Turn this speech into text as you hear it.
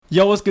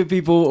Yo, what's good,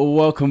 people?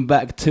 Welcome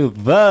back to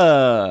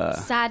the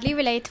Sadly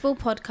Relatable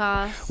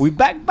podcast. We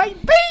back, baby!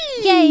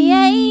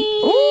 Yay!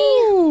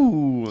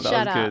 Ooh, that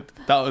Shut was up.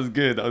 good. That was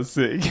good. That was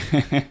sick.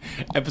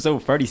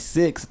 Episode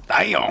 36.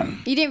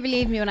 Damn. You didn't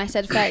believe me when I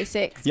said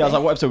 36. Yeah, I was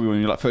like, what episode are we on?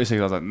 You're like 36.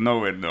 I was like, no,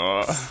 we're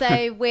not.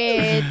 So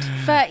weird.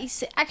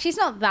 36. Actually, it's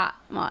not that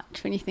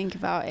much when you think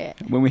about it.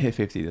 When we hit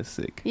 50, that's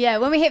sick. Yeah,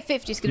 when we hit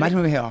 50, it's gonna Imagine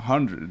when we hit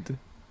 100.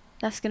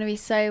 that's gonna be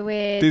so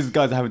weird. These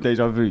guys are having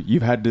deja vu.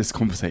 You've had this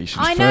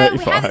conversation. I know. We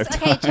 35 have this.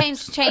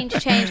 Okay,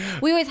 change.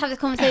 We always have this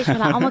conversation.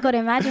 We're like, oh my god,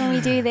 imagine when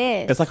we do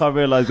this. It's like our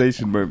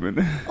realization moment.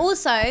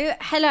 Also,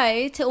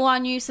 hello to all our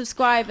new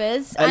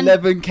subscribers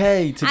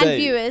 11k today. and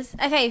viewers.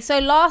 Okay, so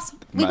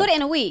we got it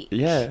in a week.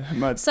 Yeah,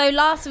 mad. So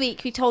last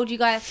week we told you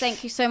guys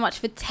thank you so much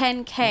for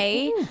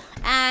 10k. Ooh.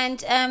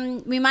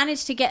 And we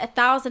managed to get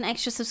 1,000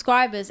 extra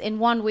subscribers in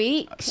 1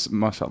 week.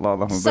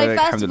 Mashallah. So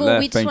first of all,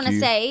 we just want to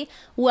say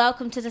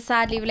welcome to the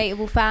Sadly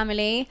Relatable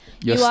family.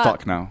 You're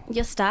stuck now.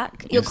 You're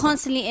stuck. You're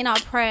constantly in our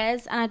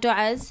prayers and our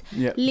du'as.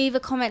 Yep. Leave a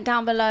comment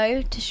down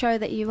below to show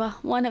that you are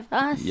one of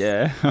us.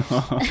 Yeah.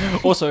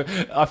 Also,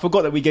 I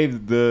forgot that we gave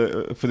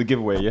for the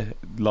giveaway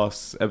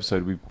last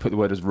episode. We put the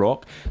word as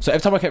rock. So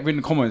every time I kept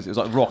reading the comments, it was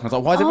like rock, and I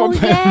was like, why is everyone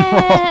putting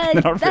rock?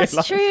 Yeah,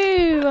 that's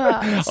true.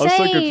 I was so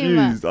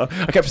confused. I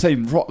kept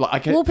saying rock.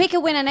 Like We'll pick a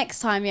winner next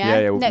time. Yeah.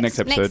 Yeah. Next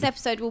episode. Next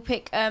episode, we'll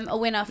pick a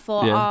winner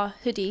for our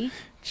hoodie.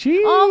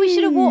 Jeez. Oh, we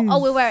should have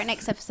we'll wear it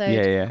next episode.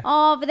 Yeah.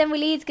 Oh, but then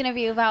Waleed's going to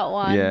be without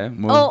one. Yeah,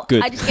 well,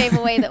 good. I just gave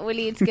away that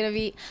Waleed's going to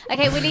be...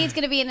 Okay, Waleed's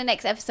going to be in the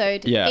next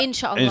episode. Yeah.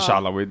 Inshallah.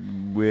 Inshallah,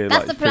 we're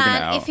That's like the plan. figuring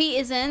it out. If he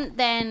isn't,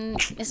 then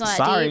it's not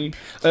Sorry.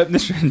 that deep.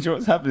 Nisrin, you know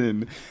what's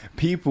happening?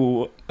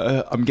 People,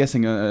 I'm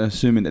guessing, are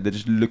assuming that they're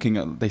just looking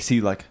at... They see,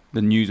 like,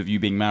 the news of you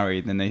being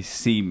married, and they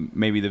see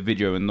maybe the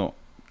video and not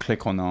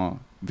click on our...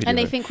 video. And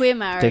they think we're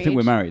married. They think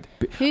we're married.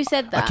 Who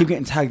said that? I keep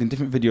getting tagged in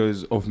different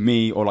videos of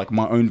me or like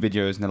my own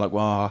videos, and they're like,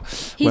 "Wow,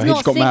 He's well, he not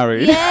just got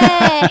married."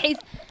 Yeah,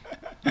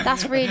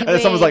 that's really And weird.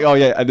 then someone's like, "Oh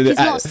yeah," and then he's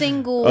not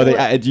single. Oh, they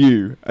added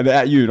you, and they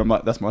added you, and I'm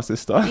like, "That's my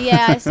sister."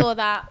 Yeah, I saw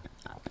that.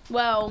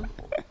 Well,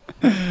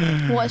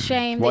 what a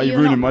shame. Why are that you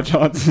you're ruining not... my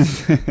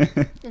chances?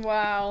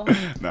 Wow.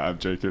 Nah, I'm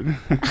joking.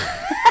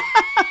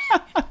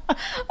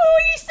 Oh,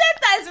 you said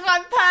that as if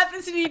I'm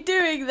purposely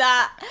doing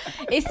that.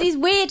 It's these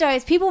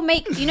weirdos. People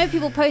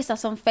post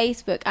us on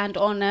Facebook and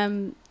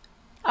on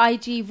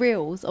IG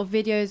reels of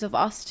videos of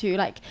us two.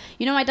 Like,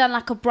 I done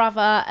like a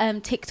brother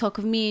TikTok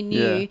of me and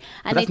you, Yeah. and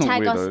But they that's not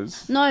tag weirdos.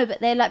 us. No, but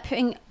they're like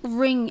putting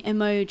ring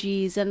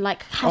emojis and like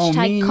Me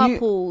hashtag and you?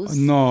 couples.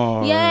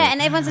 No. Yeah,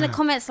 and everyone's in the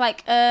comments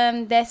like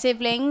their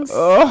siblings.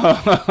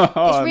 Oh,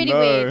 It's really no.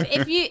 weird.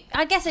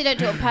 I guess they don't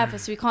do it on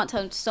purpose, so we can't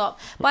tell them to stop.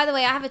 By the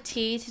way, I have a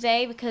tea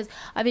today because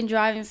I've been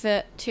driving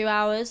for 2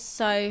 hours,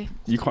 so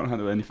You can't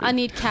handle anything. I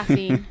need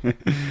caffeine.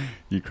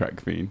 You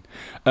crack fiend.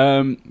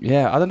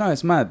 Yeah, I don't know.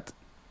 It's mad.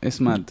 It's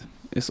mad.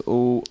 It's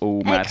all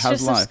mad. Extra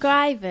How's life?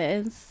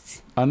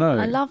 subscribers. I know.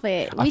 I love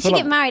it. I We feel should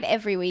like- get married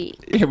every week.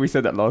 Yeah, we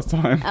said that last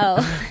time.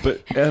 Oh.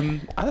 But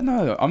I don't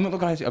know. I'm not the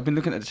guy. I've been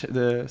looking at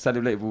the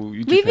Sadly Relatable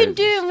YouTube We've been page.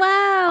 doing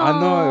well. I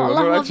know. Allah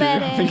Well, actually, I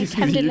Akbar. think it's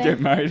because you get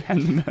married.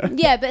 And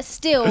Yeah, but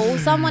still,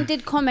 someone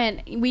did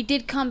comment. We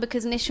did come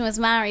because Nisrin was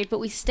married, but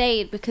we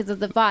stayed because of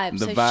the vibe.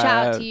 the So vibes.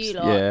 shout out to you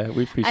lot. Yeah,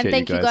 we appreciate And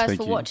thank you guys Thank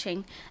for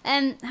watching.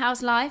 And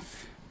how's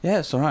life? Yeah,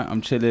 it's alright.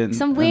 I'm chilling.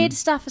 Some weird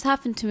stuff has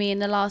happened to me in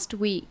the last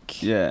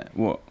week. Yeah.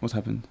 What's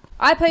happened?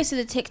 I posted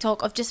a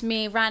TikTok of just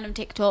me, random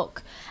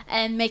TikTok,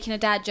 and making a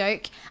dad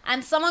joke.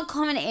 And someone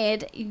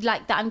commented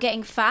like that I'm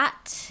getting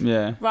fat,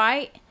 Yeah.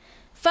 right?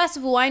 First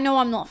of all, I know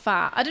I'm not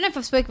fat. I don't know if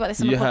I've spoken about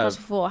this on the You podcast have.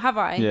 before. Have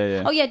I?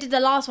 Yeah. Oh, yeah, I did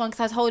the last one because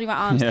I was holding my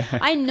arms. Yeah.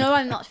 I know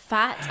I'm not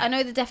fat. I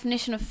know the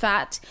definition of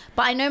fat.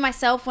 But I know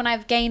myself when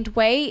I've gained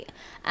weight.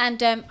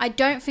 And I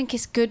don't think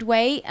it's good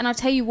weight. And I'll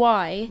tell you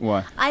why.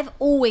 Why? I've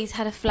always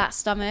had a flat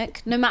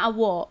stomach, no matter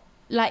what.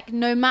 Like,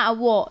 no matter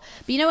what.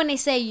 But when they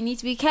say you need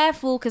to be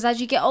careful because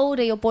as you get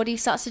older, your body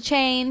starts to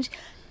change.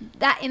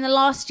 That in the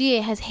last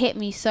year has hit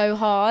me so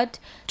hard.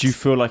 Do you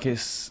feel like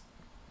it's...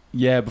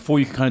 Yeah, before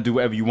you could kind of do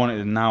whatever you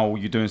wanted, and now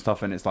you're doing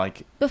stuff and it's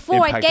like...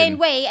 Before I impacting- gained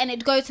weight and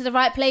it'd go to the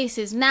right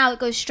places. Now it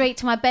goes straight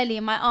to my belly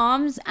and my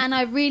arms. And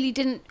I really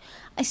didn't...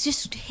 It's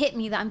just hit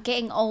me that I'm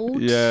getting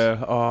old.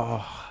 Yeah.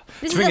 Oh.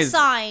 This The is thing a is-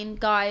 sign,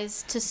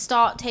 guys, to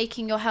start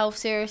taking your health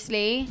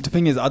seriously. The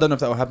thing is, I don't know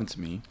if that will happen to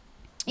me.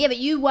 Yeah, but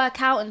you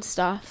work out and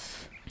stuff.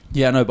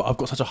 Yeah, I know, but I've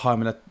got such a high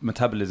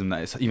metabolism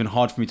that it's even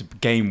hard for me to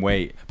gain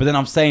weight. But then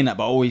I'm saying that,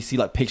 but I always see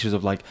like pictures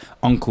of like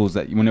uncles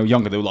that when they were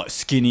younger they were like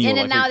skinny. And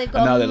or, then like, now they've and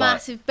got now a they're, like-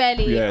 massive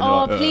belly. Yeah,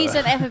 oh, like, please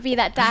don't ever be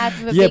that dad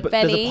with a yeah, big but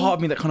belly. there's a part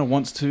of me that kind of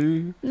wants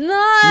to.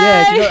 No.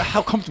 Yeah, do you know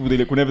how comfortable they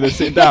look whenever they're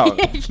sitting down?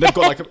 They've got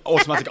like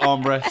automatic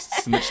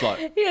armrests and it's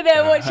like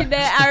They're watching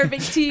their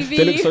Arabic TV.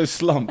 they look so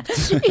slumped.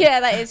 Yeah,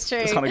 that is true.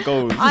 It's kind of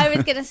goals. I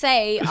was going to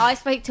say, I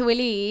spoke to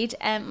Waleed,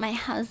 my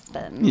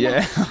husband.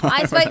 Yeah.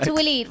 I spoke to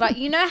Waleed, right?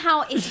 You know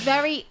how it's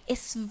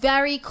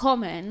very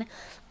common,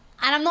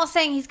 and I'm not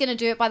saying he's going to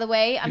do it, by the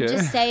way. I'm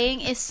just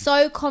saying it's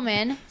so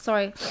common.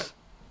 Sorry.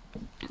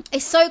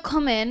 It's so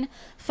common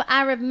for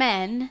Arab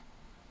men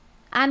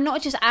and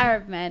not just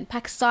Arab men,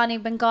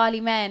 Pakistani,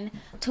 Bengali men,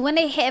 to when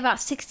they hit about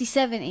 60,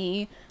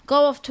 70,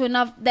 go off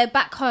to they're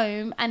back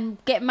home and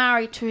get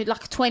married to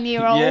like a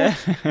 20-year-old. Yeah.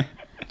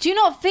 Do you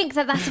not think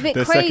that that's a bit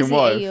Their crazy, second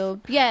wife. Ayub?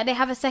 Yeah, they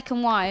have a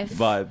second wife.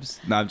 Vibes.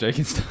 No, I'm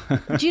joking.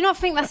 Do you not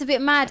think that's a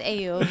bit mad,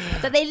 Ayub?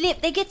 That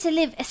they get to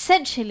live,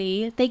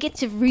 essentially, they get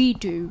to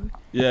redo.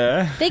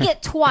 Yeah. They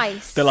get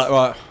twice. They're like,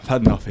 right, I've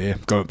had enough here.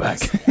 I'm going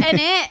back.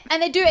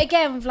 And they do it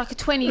again with like a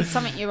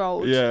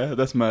 20-something-year-old. Yeah,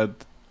 that's mad.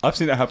 I've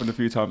seen it happen a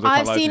few times.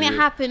 I've seen it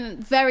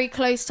happen very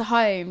close to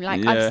home.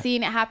 Like, Yeah. I've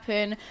seen it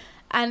happen,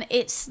 and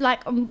it's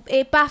like,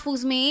 it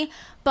baffles me,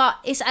 but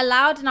it's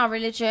allowed in our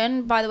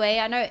religion, by the way.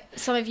 I know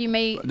some of you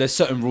may... There's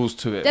certain rules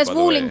to it. There's by the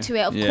ruling way. to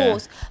it, of Yeah.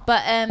 course.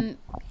 But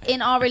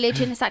in our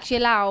religion, it's actually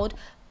allowed.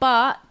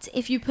 But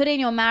if you put in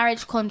your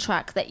marriage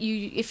contract that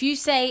if you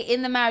say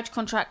in the marriage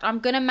contract, I'm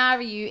going to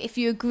marry you if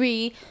you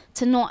agree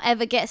to not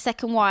ever get a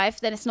second wife,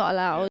 then it's not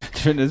allowed. Do you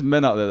think there's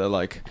men out there that are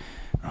like,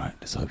 right,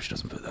 let's hope she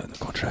doesn't put that in the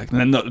contract.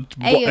 And then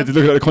Ayub. they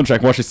look at the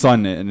contract while she's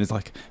signing it, and it's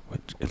like, wait,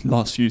 in the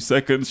last few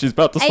seconds, she's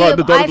about to sign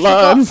the dotted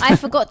lines. I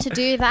forgot to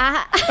do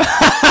that.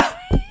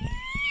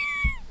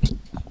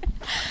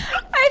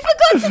 I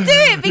forgot to do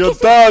it You're because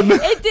done.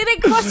 it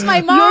didn't cross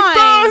my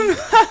mind.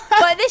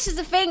 But this is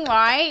the thing,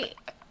 right?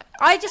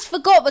 I just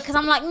forgot because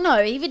I'm like,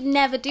 no, he would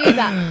never do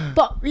that.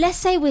 But let's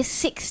say we're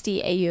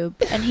 60, Ayub,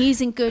 and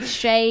he's in good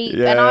shape,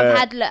 and I've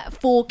had like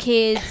 4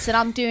 kids, and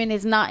I'm doing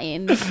his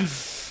nutting.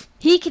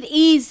 He could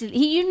easily...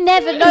 you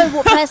never know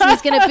what person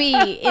he's going to be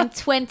in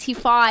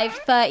 25,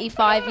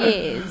 35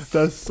 years.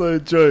 That's so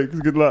jokes.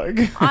 Good luck.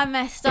 I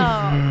messed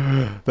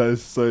up. That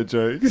is so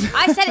jokes.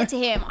 I said it to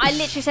him. I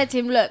literally said to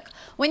him, look,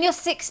 when you're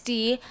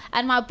 60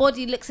 and my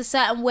body looks a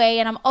certain way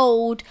and I'm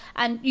old,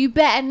 and you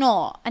better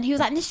not. And he was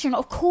like, Nisrin,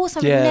 of course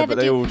I would never but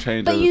they do... all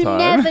change But all the you time.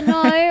 never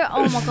know.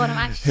 Oh my God, I'm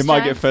actually He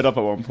might get stressed. fed up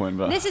at one point,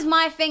 but... This is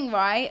my thing,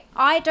 right?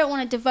 I don't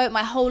want to devote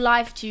my whole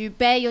life to you,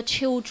 bear your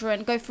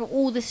children, go through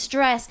all the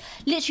stress,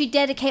 literally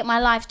dedicate my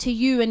life to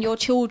you and your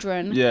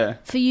children. Yeah.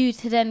 For you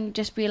to then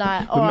just be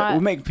like, all right. We'll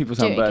make people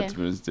sound do it bad again. to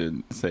be honest,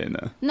 saying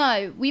that.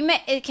 No, we're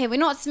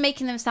not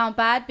making them sound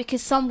bad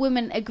because some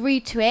women agree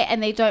to it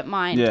and they don't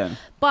mind. Yeah.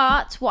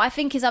 But what I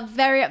think is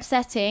very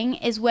upsetting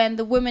is when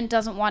the woman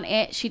doesn't want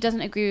it, she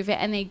doesn't agree with it,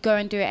 and they go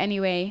and do it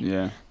anyway.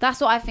 Yeah.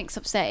 That's what I think's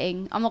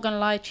upsetting. I'm not going to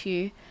lie to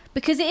you.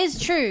 Because it is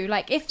true.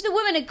 Like, if the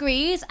woman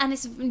agrees, and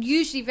it's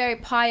usually very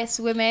pious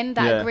women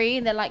that agree,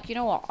 and they're like, you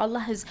know what, Allah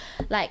has,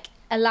 like,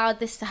 allowed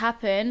this to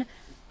happen.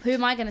 Who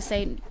am I going to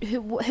say?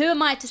 Who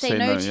am I to say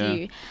no to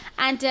you?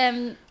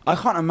 And I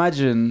can't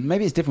imagine.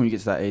 Maybe it's different when you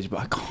get to that age,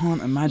 but I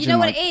can't imagine. You know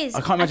what like, it is?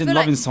 I can't imagine feel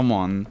loving like-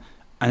 someone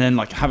and then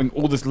like having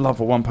all this love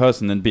for one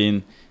person and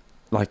being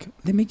like,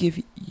 let me give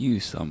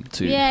you some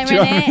too. Yeah, Do you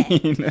know what I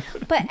innit? mean?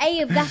 But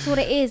Ayub, that's what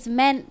it is.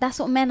 Men, that's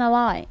what men are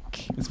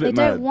like. It's a They bit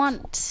don't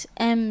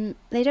mad.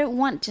 they don't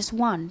want just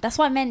one. That's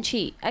why men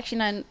cheat. Actually,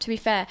 no. To be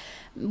fair,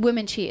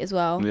 women cheat as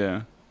well.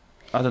 Yeah.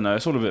 I don't know.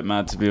 It's all a bit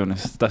mad, to be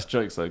honest. That's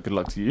jokes, though. Good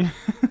luck to you.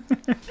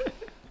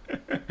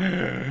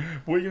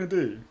 What are you gonna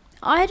do?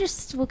 I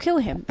just will kill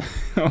him.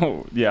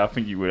 Oh, yeah, I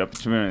think you would.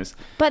 To be honest.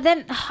 But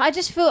then I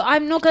just feel,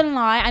 I'm not gonna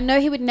lie, I know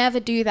he would never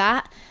do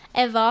that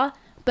ever.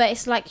 But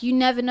it's like you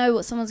never know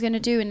what someone's gonna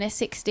do when they're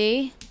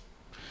 60.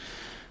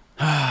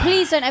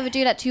 Please don't ever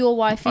do that to your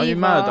wife Are either. you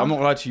mad? I'm not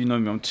gonna lie to you. You know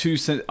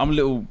me. I'm a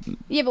little.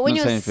 Yeah, but when not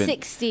you're saying anything.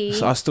 60.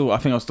 So I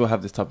think I'll still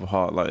have this type of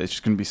heart. Like it's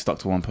just gonna be stuck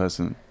to one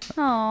person.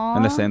 Aww.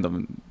 Unless they end up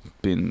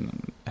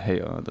being a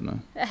hater. I don't know.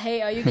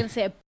 Hey, are you gonna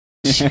say a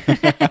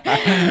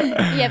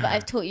Yeah, but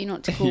I've taught you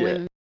not to call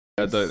women.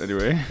 I don't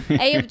anyway.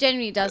 Ayub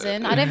generally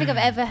doesn't. I don't think I've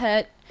ever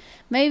heard.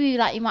 Maybe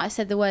like you might have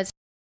said the words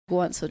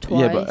once or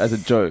twice. Yeah, but as a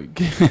joke,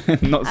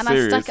 not and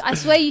serious. I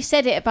swear you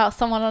said it about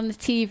someone on the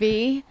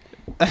TV.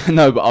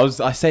 No, but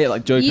I say it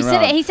like joking You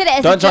around. said it. He said it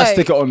as Don't a joke. try to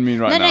stick it on me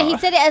right now. No, he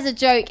said it as a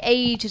joke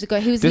ages ago.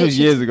 He was. This was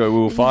literally- years ago. We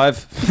were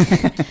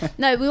 5.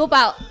 No, we were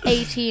about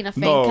 18, I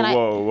think. No, Can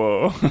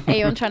whoa.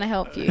 Hey, I'm trying to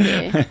help you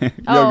here. Younger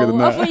Oh, than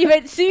I that. thought you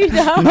meant sooner.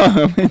 No,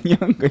 I mean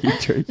younger. You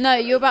joke. No,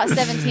 you're about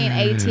 17,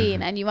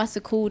 18, and you must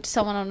have called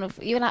someone on the...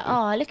 You were like,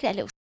 oh, look at that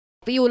little...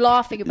 But you were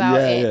laughing about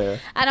it. Yeah.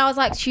 And I was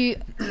like, are you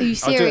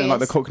serious? I do it in like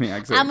the Cockney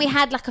accent. And we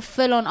had like a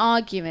full-on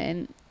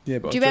argument. Yeah,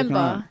 but Do you I was joking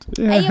remember?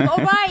 around. Hey, you're all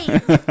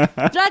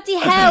right. Bloody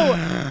hell.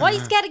 Why are you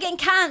scared of getting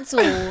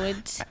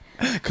cancelled?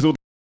 Because all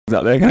the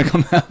out there are going to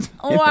come out.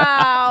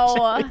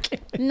 Wow.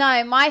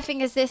 No, my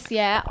thing is this,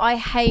 yeah. I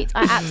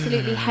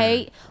absolutely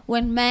hate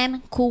when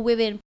men call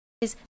women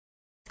is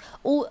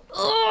all.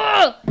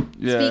 Ugh!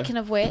 Yeah. Speaking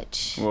of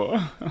which,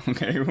 What?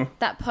 Okay.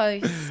 that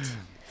post,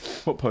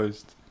 What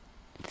post?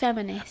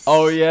 feminist.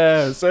 Oh,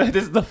 yeah. So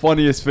this is the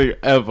funniest thing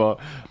ever.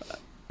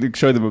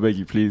 Show them a beg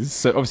you, please.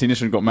 So obviously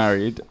Nisrin got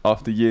married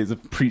after years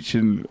of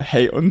preaching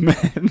hate on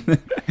men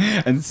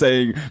and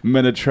saying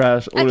men are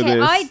trash, all of Okay,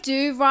 this. I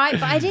do, right?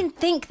 But I didn't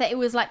think that it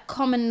was like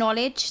common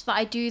knowledge that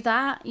I do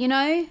that, you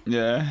know?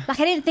 Yeah. Like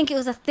I didn't think it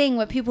was a thing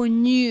where people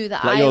knew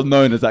that Like you're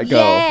known as that girl.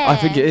 Yeah. I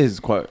think it is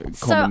quite common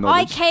So I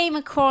knowledge. came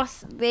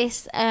across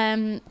this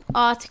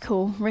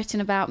article written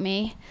about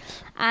me,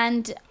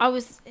 and I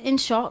was in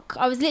shock.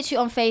 I was literally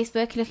on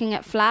Facebook looking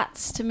at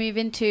flats to move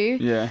into.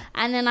 Yeah.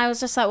 And then I was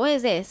just like, what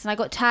is this? And I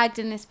got tagged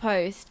in this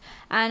post.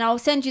 And I'll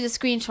send you the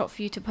screenshot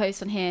for you to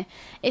post on here.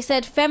 It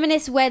said,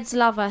 feminist weds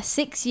lover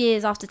 6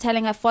 years after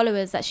telling her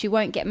followers that she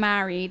won't get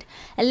married.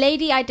 A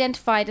lady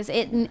identified as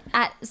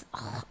It's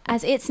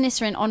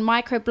Nisrin on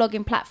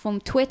microblogging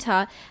platform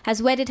Twitter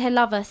has wedded her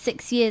lover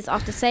 6 years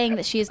after saying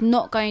that she is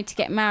not going to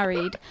get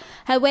married.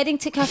 Her wedding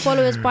took her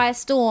followers by a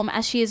storm,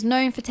 as she is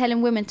known for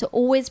telling women to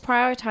always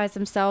prioritise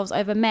themselves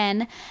over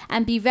men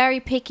and be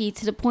very picky,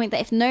 to the point that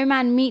if no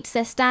man meets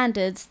their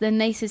standards, then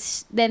they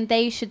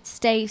should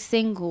stay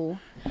single.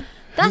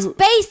 That's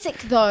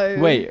basic, though.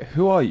 Wait,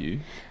 who are you?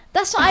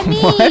 That's what I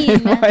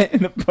mean. Why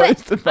in the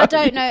post I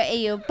don't know,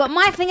 Eel. But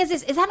my thing is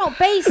this: is that not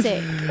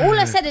basic? All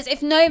I said is,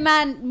 if no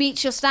man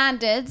meets your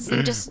standards,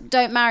 then just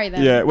don't marry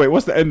them. Yeah. Wait,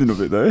 what's the ending of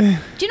it though?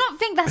 Do you not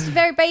think that's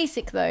very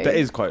basic though? That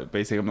is quite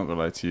basic. I'm not gonna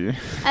lie to you.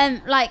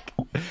 Like.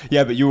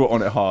 Yeah, but you were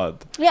on it hard.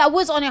 Yeah, I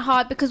was on it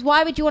hard, because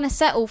why would you want to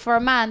settle for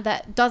a man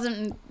that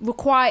doesn't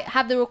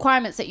have the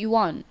requirements that you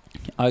want?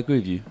 I agree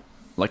with you.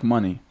 Like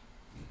money.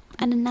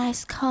 And a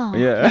nice car.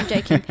 Yeah. No, I'm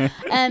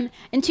joking.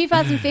 In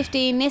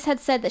 2015, Nis had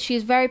said that she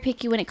is very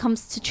picky when it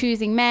comes to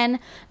choosing men,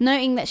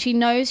 noting that she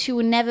knows she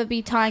will never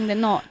be tying the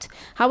knot.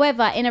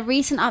 However, in a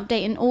recent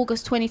update in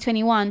August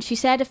 2021, she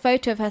shared a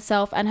photo of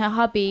herself and her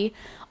hubby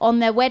on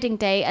their wedding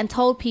day and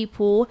told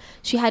people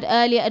she had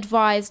earlier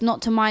advised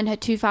not to mind her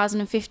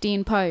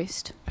 2015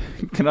 post.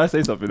 Can I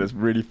say something that's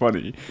really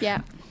funny?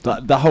 Yeah.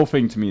 That whole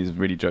thing to me is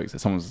really jokes, that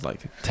someone's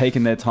like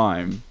taking their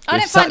time. I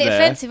don't find it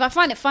offensive. I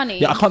find it funny.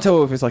 Yeah, I can't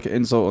tell if it's like an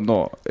insult or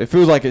not. It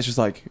feels like it's just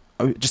like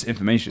just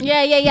information.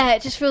 Yeah.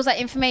 It just feels like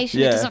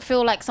information. Yeah. It doesn't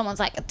feel like someone's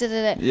like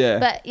da-da-da. Yeah.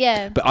 But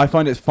yeah. But I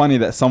find it funny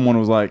that someone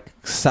was like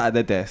sat at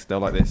their desk. They're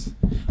like this.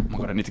 Oh my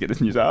god, I need to get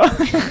this news out.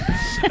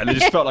 And they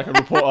just felt like a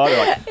reporter.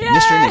 They're like,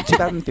 Nisrin in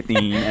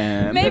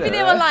 2015. Maybe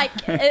they were like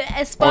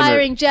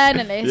aspiring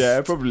journalists.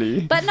 Yeah,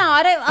 probably. But no,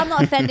 I'm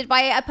not offended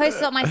by it. I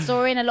posted up my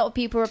story and a lot of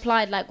people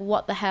replied like,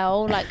 what the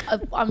hell? Like,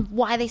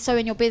 why are they so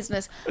in your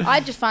business? I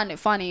just found it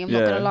funny. I'm not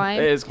going to lie.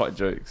 It is quite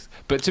jokes.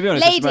 But to be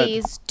honest,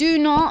 ladies, do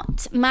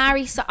not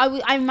marry.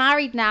 I'm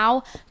married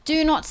now.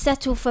 Do not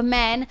settle for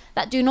men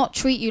that do not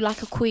treat you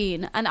like a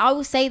queen. And I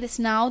will say this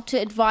now to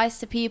advise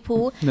to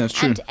people. No, it's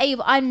true. And Abe,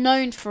 I'm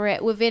known for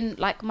it within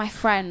like my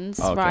friends,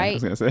 okay. right? I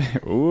was going to say,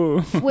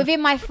 ooh.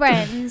 Within my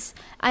friends,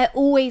 I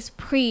always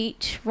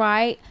preach,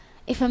 right?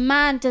 If a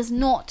man does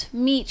not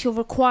meet your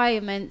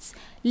requirements,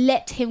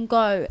 let him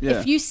go. Yeah.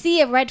 If you see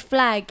a red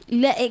flag,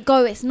 let it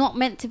go. It's not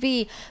meant to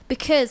be,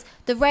 because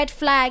the red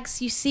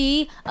flags you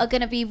see are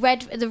going to be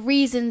the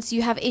reasons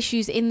you have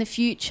issues in the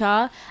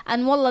future.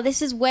 And wallah,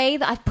 this is way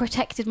that I've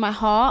protected my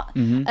heart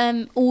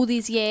all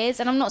these years.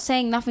 And I'm not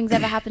saying nothing's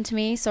ever happened to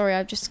me. Sorry,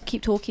 I just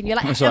keep talking. You're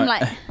like, I'm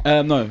like...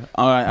 no,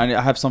 I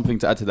have something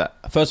to add to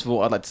that. First of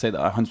all, I'd like to say that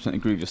I 100%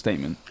 agree with your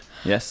statement.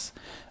 Yes,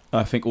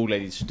 I think all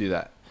ladies should do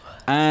that.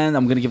 And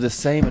I'm going to give the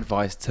same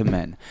advice to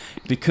men,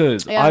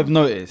 because I've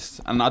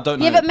noticed, and I don't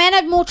know... Yeah, but men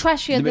are more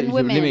trashier than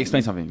women. Let me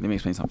explain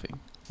something.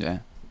 Yeah.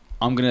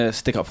 I'm going to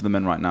stick up for the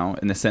men right now,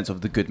 in the sense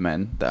of the good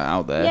men that are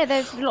out there. Yeah,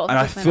 there's a lot of and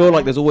I feel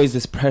like there's always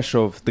this pressure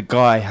of the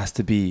guy has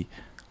to be,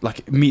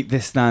 like, meet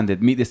this standard.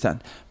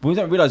 But we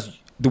don't realise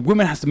the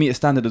woman has to meet a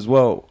standard as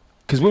well.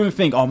 Because women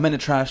think, oh, men are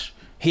trash,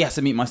 he has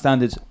to meet my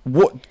standards.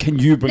 What can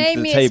you bring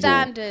to the table? Name me a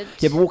standard.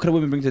 Yeah, but what can a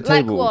woman bring to the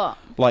table? Like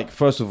what? Like,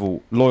 first of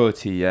all,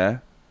 loyalty, yeah?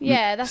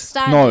 Yeah, that's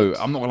standard.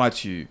 No, I'm not going to lie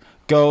to you.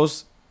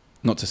 Girls,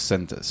 not to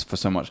send us for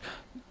so much,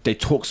 they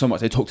talk so much.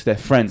 They talk to their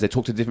friends. They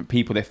talk to different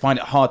people. They find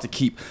it hard to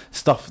keep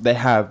stuff they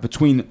have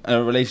between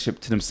a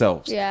relationship to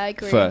themselves. Yeah, I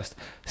agree. First.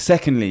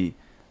 Secondly,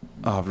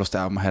 I've lost it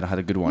out of my head. I had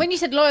a good one. When you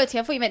said loyalty,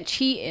 I thought you meant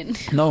cheating.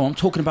 No, I'm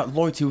talking about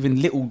loyalty within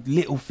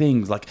little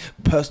things, like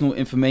personal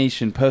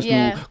information,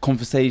 personal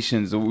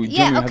conversations. Or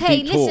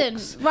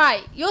listen.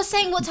 Right, you're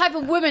saying what type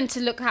of woman to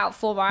look out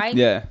for, right?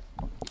 Yeah.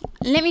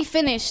 Let me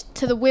finish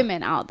to the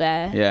women out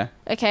there. Yeah.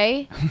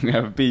 Okay? We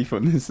have a beef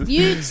on this.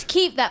 You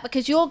keep that,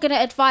 because you're going to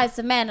advise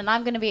the men, and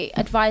I'm going to be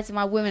advising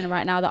my women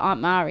right now that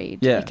aren't married.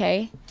 Yeah.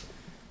 Okay?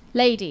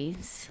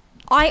 Ladies,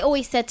 I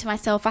always said to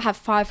myself, I have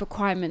 5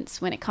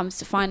 requirements when it comes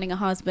to finding a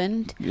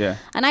husband. Yeah.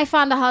 And I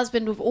found a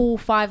husband with all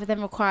 5 of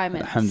them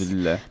requirements.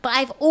 Alhamdulillah. But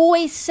I've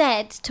always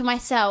said to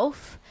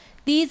myself,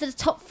 these are the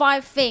top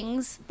 5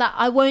 things that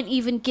I won't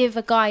even give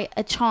a guy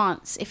a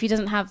chance if he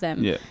doesn't have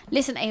them. Yeah.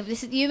 Listen, Abe,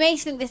 you may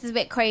think this is a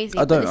bit crazy.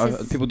 I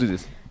don't. People do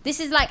this. This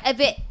is like a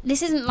bit...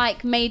 This isn't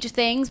like major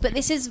things, but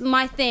this is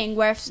my thing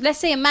where let's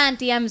say a man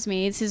DMs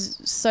me. This is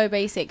so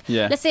basic.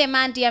 Yeah. Let's say a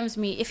man DMs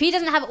me. If he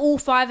doesn't have all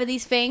 5 of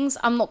these things,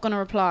 I'm not going to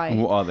reply.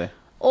 And what are they?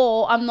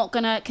 Or I'm not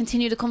going to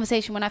continue the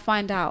conversation when I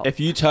find out. If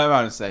you turn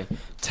around and say,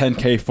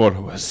 10k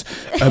followers,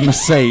 a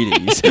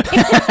Mercedes.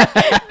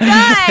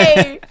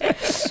 No!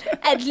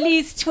 at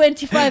least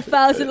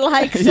 25,000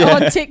 likes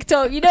on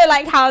TikTok. You know,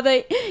 like how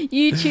the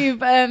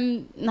YouTube. I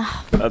don't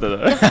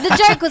know.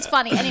 The joke was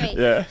funny. Anyway,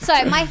 Yeah.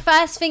 so my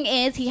first thing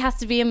is he has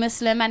to be a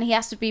Muslim and he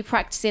has to be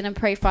practicing and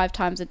pray 5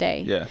 times a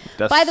day. Yeah.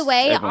 By the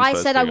way, everyone's I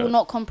first said I thing, will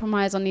not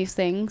compromise on these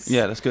things.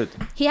 Yeah, that's good.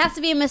 He has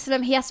to be a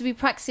Muslim. He has to be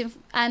practicing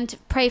and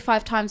pray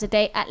 5 times a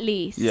day at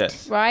least.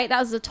 Yes. Right? That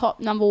was the top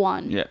number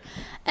 1. Yeah.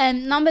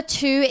 Number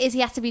 2 is he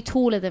has to be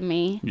taller than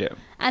me. Yeah.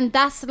 And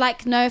that's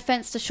like, no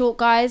offense to short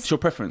guys. It's your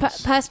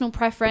preference. Personal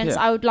preference.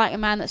 Yeah. I would like a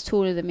man that's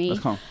taller than me.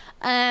 That's calm.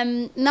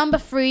 Number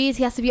 3 is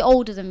he has to be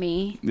older than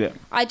me. Yeah.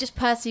 I just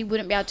personally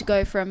wouldn't be able to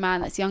go for a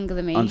man that's younger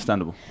than me.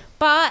 Understandable.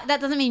 But that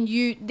doesn't mean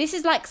you... This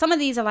is like... Some of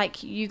these are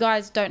like... You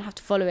guys don't have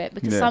to follow it.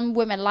 Because some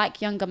women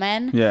like younger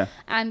men. Yeah.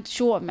 And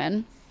shorter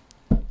men.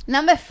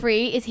 Number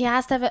 3 is he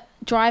has to have a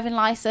driving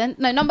license.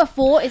 No, number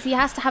 4 is he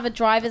has to have a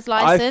driver's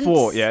license.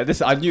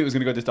 I knew it was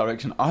going to go this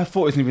direction. I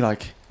thought it was going to be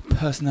like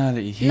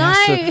personality. He No.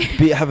 has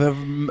to have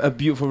a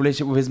beautiful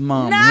relationship with his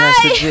mum. No. He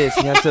has to this,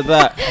 he has to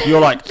that.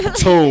 You're like,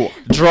 tall,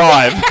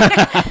 drive.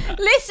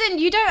 Listen,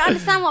 you don't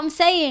understand what I'm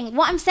saying.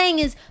 What I'm saying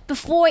is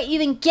before I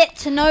even get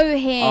to know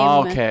him.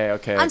 Oh,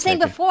 okay. I'm saying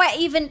before I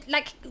even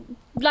like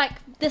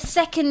the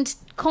second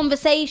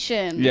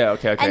conversation. Yeah,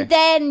 okay. And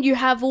then you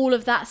have all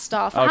of that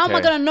stuff. How am I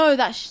Okay. going to know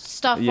that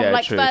stuff from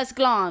like true. first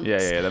glance?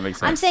 Yeah, that makes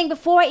sense. I'm saying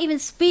before I even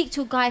speak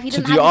to a guy, if he So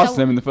doesn't do you have ask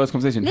them in the first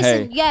conversation,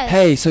 Listen, yes.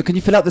 hey, so can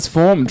you fill out this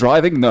form?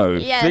 Driving? No.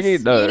 Yes.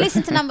 Thingy? No. You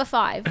listen to number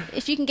 5.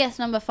 If you can guess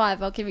number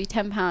 5, I'll give you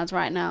 £10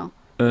 right now.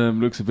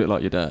 Looks a bit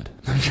like your dad.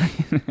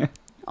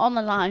 On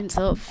the lines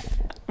of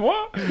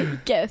What?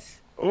 guess.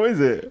 What is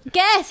it?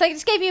 Guess. I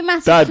just gave you a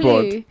massive Dad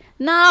clue. bod.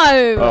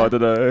 No. Oh, I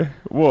don't know.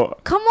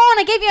 What? Come on,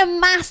 I gave you a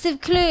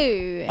massive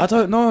clue. I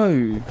don't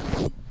know.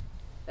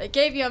 I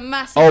gave you a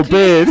massive Oh,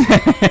 clue. beard.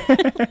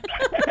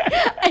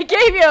 I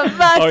gave you a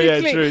massive Oh, yeah,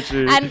 clue.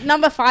 true. And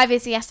number 5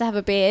 is he has to have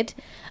a beard.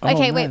 Oh,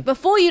 Okay, man. wait.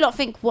 Before you lot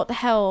think, what the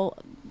hell?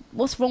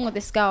 What's wrong with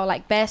this girl?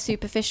 Like, bare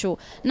superficial.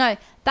 No,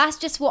 that's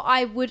just what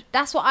I would.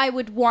 That's what I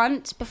would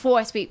want before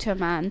I speak to a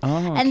man.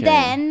 Oh, And okay.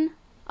 then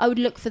I would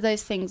look for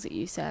those things that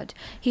you said.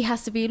 He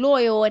has to be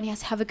loyal and he has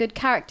to have a good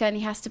character and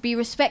he has to be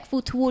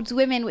respectful towards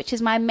women, which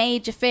is my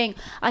major thing.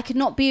 I could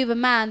not be with a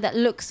man that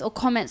looks or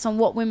comments on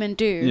what women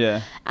do.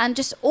 Yeah. And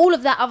just all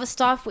of that other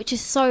stuff, which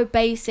is so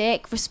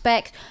basic.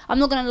 Respect. I'm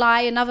not going to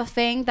lie. Another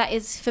thing that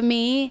is, for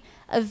me,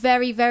 a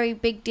very, very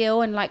big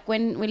deal. And like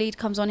when Waleed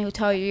comes on, he'll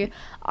tell you,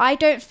 I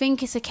don't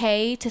think it's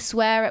okay to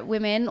swear at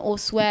women or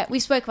swear. We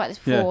spoke about this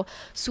before. Yeah.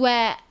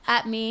 Swear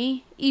at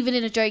me, even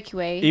in a jokey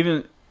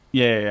way.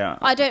 Yeah.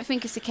 I don't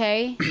think it's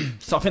okay.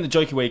 So I think the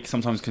jokey way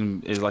sometimes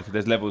is like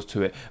there's levels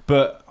to it,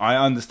 but I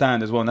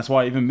understand as well, and that's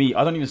why even me,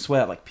 I don't even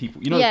swear at like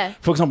people. You know, Yeah.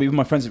 for example, even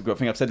my friends have got. I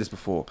think I've said this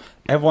before.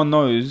 Everyone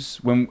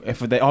knows if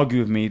they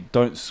argue with me,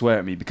 don't swear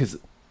at me because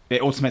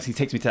it automatically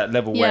takes me to that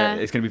level Yeah.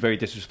 where it's going to be very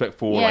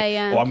disrespectful. Or, Yeah, like,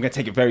 yeah. or I'm going to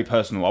take it very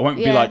personal. I won't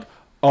be Yeah. like,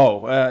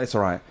 oh, it's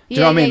all right. Do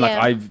you Yeah, know what I mean? yeah,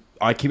 Like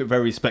I keep it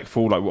very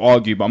respectful. Like we'll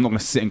argue, but I'm not going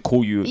to sit and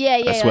call you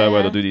a swear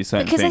word or do these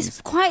certain because things. it's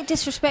quite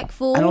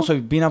disrespectful. And also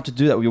being able to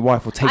do that with your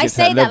wife will take I it to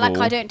say that that level.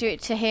 like I don't do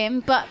it to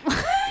him, but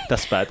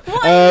That's bad.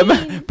 What I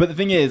mean? But the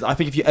thing is, I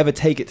think if you ever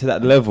take it to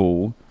that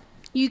level,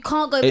 you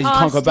can't go you past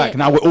can't go back. it.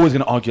 Now we're always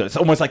going to argue. It's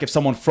almost like if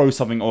someone throws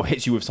something or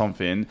hits you with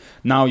something,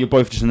 now you're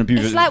both just in an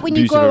It's like when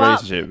you abusive grow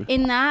up relationship.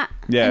 in that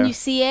Yeah. and you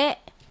see it,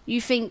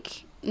 you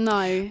think,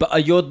 no. But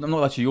I'm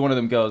not like you're one of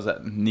them girls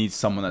that needs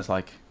someone that's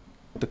like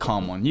the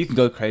calm one. You can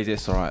go crazy,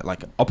 it's alright.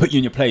 Like I'll put you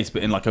in your place,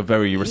 but in like a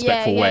very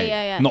respectful way.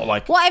 Yeah. Not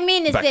like what I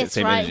mean is back at the this,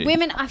 same right? energy.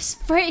 Women,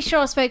 pretty sure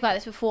I spoke about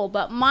this before,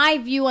 but my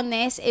view on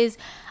this is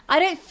I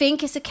don't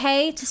think it's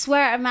okay to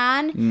swear at a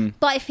man.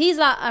 But if he's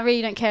like, I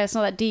really don't care, it's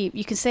not that deep.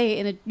 You can say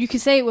it you can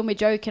say it when we're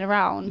joking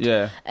around.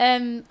 Yeah.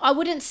 I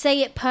wouldn't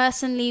say it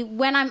personally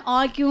when I'm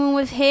arguing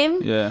with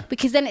him. Yeah.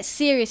 Because then it's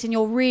serious and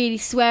you're really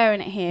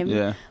swearing at him.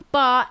 Yeah.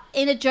 But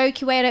in a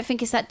jokey way, I don't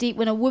think it's that deep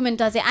when a woman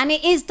does it. And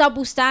it is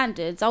double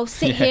standards. I'll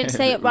sit here and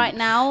say it right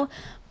now.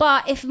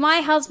 But if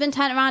my husband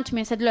turned around to me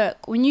and said,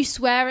 look, when you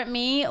swear at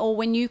me or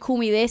when you call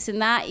me this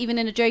and that, even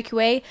in a jokey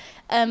way,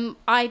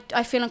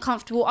 I feel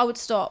uncomfortable, I would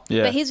stop.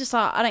 Yeah. But he's just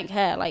like, I don't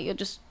care. Like, you're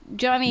just,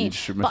 do you know what I mean?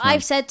 But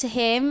I've said to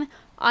him,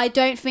 I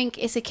don't think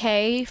it's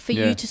okay for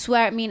you to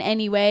swear at me in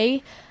any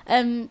way.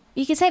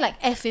 You can say like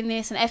F in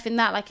this and F in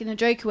that, like in a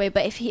jokey way,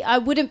 but I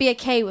wouldn't be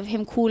okay with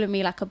him calling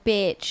me like a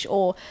bitch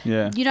or, you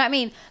know what I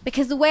mean?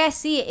 Because the way I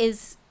see it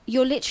is,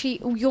 you're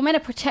meant to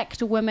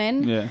protect a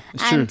woman. Yeah,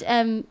 it's and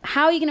true.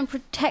 How are you going to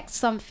protect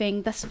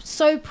something that's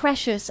so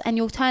precious and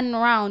you're turning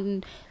around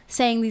and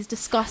saying these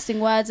disgusting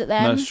words at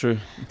them? That's true.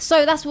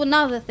 So that's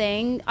another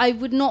thing. I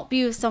would not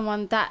be with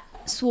someone that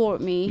swore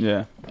at me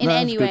in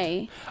any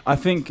way. I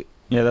think,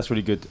 that's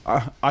really good.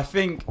 I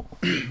think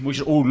we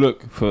should all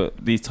look for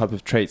these type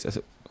of traits,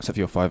 except for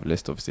your 5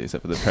 list, obviously,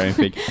 except for the praying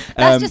thing.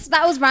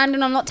 That was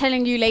random. I'm not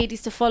telling you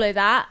ladies to follow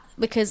that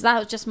because that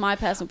was just my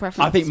personal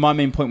preference. I think my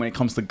main point when it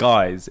comes to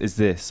guys is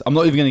this. I'm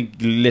not even going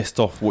to list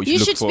off what you should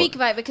look for. You should speak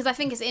about it because I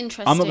think it's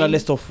interesting. I'm not going to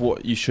list off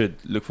what you should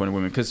look for in a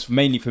woman because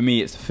mainly for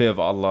me it's the fear of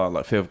Allah,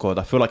 like fear of God.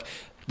 I feel like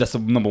That's the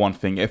number one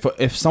thing.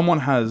 If someone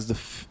has the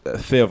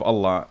fear of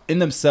Allah in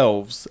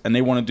themselves and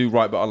they want to do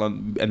right by Allah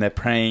and they're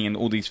praying and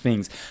all these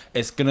things,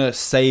 it's gonna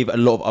save a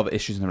lot of other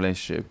issues in the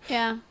relationship.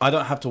 Yeah. I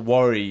don't have to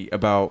worry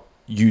about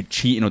you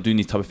cheating or doing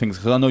these type of things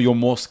because I know you're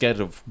more scared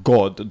of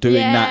God doing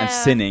that and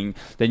sinning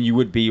than you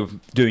would be of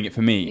doing it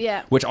for me.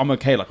 Yeah. Which I'm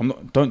okay. Like,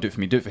 don't do it for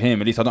me. Do it for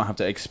him. At least I don't have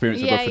to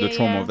experience or go through the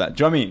trauma of that.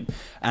 Do you know what I mean?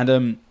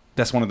 And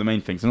that's one of the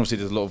main things. And obviously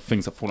there's a lot of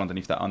things that fall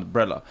underneath that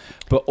umbrella.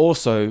 But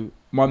also,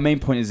 my main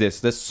point is this.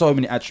 There's so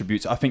many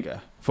attributes. I think,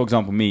 for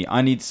example, me,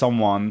 I need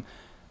someone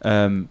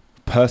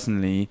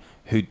personally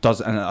who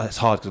doesn't, and it's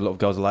hard because a lot of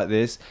girls are like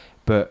this,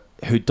 but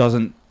who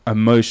doesn't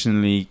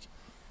emotionally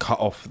cut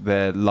off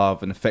their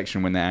love and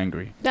affection when they're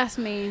angry. That's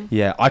me.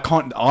 Yeah,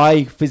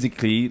 I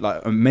physically,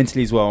 like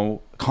mentally as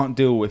well, can't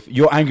deal with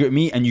you're angry at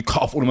me and you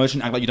cut off all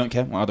emotion, act like you don't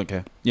care. Well, I don't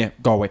care. Yeah,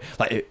 go away.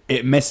 Like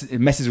it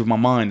messes with my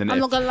mind, and I'm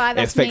not gonna lie,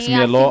 that's it affects me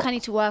I a lot. think I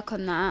need to work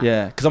on that.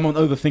 Yeah, because I'm an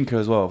overthinker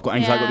as well. I've got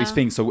anxiety, I've got these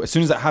things. So as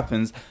soon as that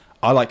happens,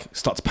 I like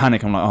start to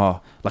panic. I'm like,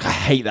 like I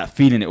hate that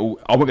feeling. I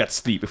won't be able to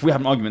sleep. If we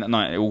have an argument at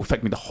night, it will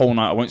affect me the whole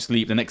night. I won't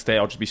sleep. The next day,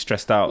 I'll just be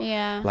stressed out.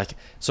 Yeah. Like,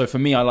 so for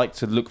me, I'd like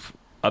to look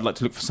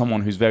for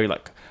someone who's very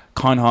like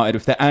kind-hearted.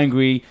 If they're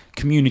angry,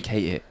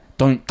 communicate it.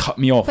 Don't cut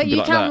me off. But you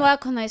like can that.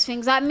 work on those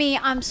things. Like me,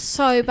 I'm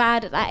so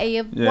bad at that.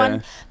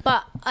 One,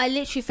 but I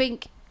literally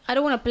think I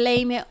don't want to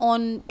blame it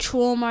on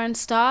trauma and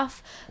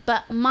stuff.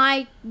 But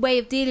my way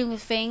of dealing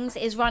with things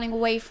is running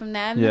away from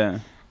them. Yeah.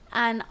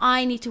 And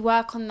I need to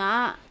work on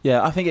that.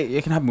 Yeah, I think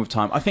it can happen with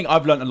time. I think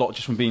I've learned a lot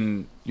just from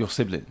being your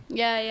sibling.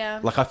 Yeah.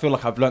 Like, I feel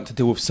like I've learned to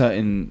deal with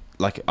certain,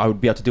 like, I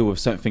would be able to deal with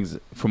certain things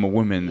from a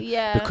woman.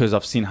 Yeah. Because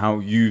I've seen how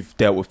you've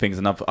dealt with things.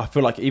 And I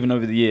feel like even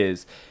over the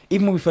years,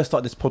 even when we first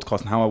started this podcast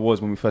and how I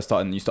was when we first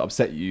started and used to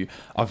upset you,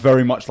 I've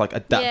very much, like,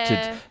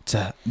 adapted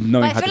to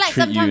knowing how to treat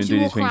you and do these things. I feel like sometimes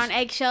you walk around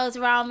eggshells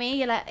around me.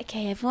 You're like,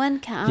 okay, everyone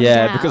calm down.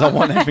 Yeah, because I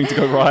want everything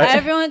to go right.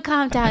 Everyone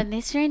calm down.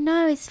 Nisrin,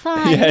 no, it's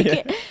fine. Yeah. Do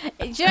you know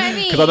what I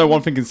mean? Because I know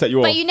one thing can set you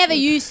off. But you never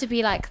used to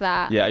be like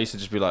that. Yeah, I used to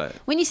just be like...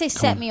 When you say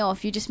set me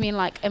off, you just mean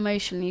like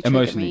emotionally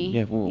trigger me.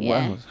 Yeah, well,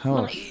 what else? How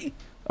else?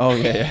 Oh,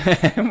 yeah. I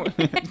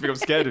think I'm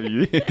scared of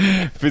you.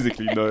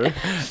 Physically, no.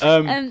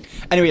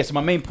 Anyway, so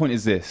my main point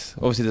is this.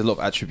 Obviously, there's a lot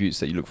of attributes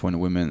that you look for in a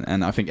woman.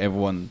 And I think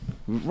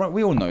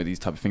we all know these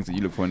type of things that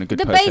you look for in a good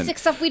person. The basic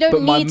stuff we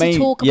don't need to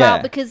talk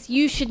about because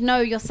you should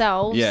know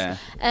yourselves. Yeah.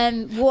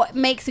 What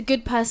makes a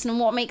good person and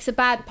what makes a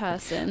bad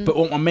person.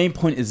 But my main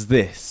point is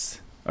this.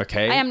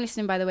 Okay. I am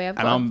listening, by the way.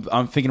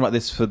 I'm thinking about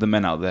this for the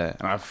men out there.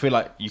 And I feel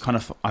like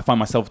I find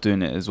myself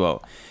doing it as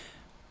well.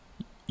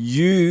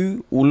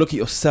 You will look at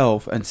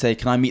yourself and say,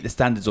 can I meet the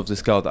standards of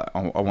this girl that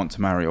I want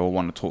to marry or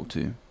want to talk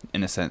to,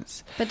 in a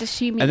sense? But does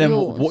she meet yours? And then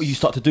yours? what you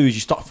start to do is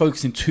you start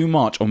focusing too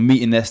much on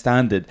meeting their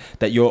standard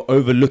that you're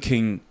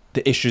overlooking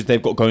the issues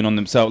they've got going on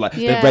themselves, like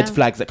the red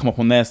flags that come up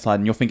on their side,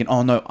 and you're thinking,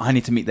 oh no, I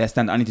need to meet their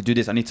standard, I need to do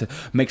this, I need to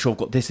make sure I've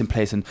got this in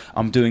place and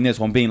I'm doing this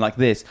or I'm being like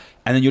this.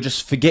 And then you're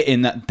just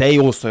forgetting that they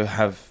also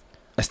have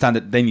a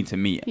standard they need to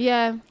meet.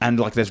 Yeah. And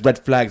like there's red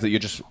flags that you're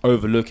just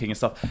overlooking and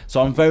stuff.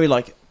 So I'm very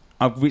like,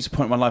 I've reached a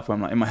point in my life where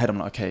I'm like, in my head, I'm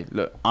like, okay,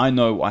 look, I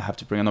know what I have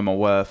to bring. I know my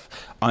worth.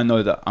 I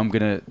know that I'm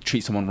going to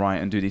treat someone right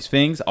and do these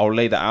things. I'll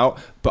lay that out.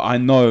 But I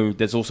know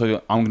there's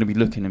also, I'm going to be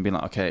looking and being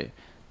like, okay,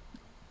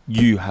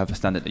 you have a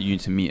standard that you need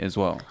to meet as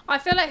well. I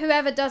feel like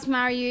whoever does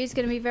marry you is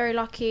going to be very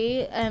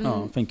lucky.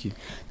 Oh, thank you.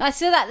 I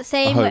feel that the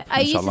same. I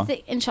hope, used to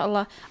think,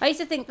 inshallah. I used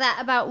to think that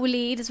about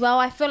Waleed as well.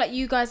 I feel like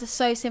you guys are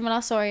so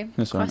similar. Sorry,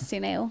 crusty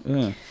nail.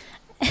 Yeah.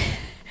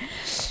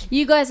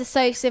 You guys are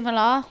so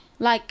similar.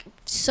 Like,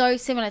 so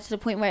similar to the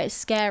point where it's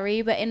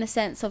scary, but in the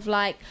sense of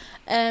like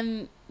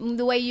the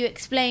way you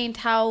explained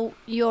how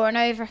you're an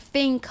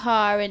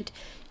overthinker and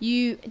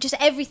you just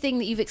everything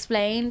that you've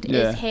explained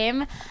is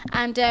him,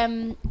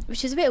 and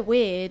which is a bit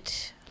weird.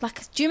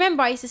 Like, do you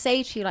remember I used to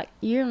say to you, like,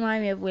 you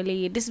remind me of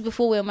Willie. This is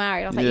before we were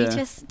married. I was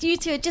like, you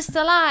two are just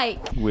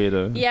alike.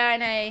 Weirdo. Yeah, I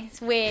know.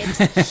 It's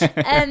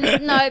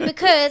weird. No,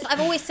 because I've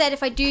always said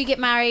if I do get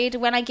married,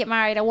 when I get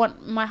married, I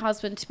want my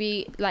husband to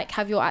be, like,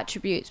 have your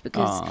attributes,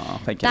 because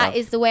that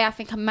is the way I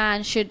think a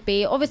man should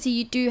be. Obviously,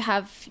 you do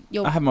have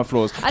your... I have my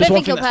flaws. I don't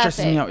think you're perfect.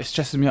 It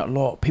stresses me out a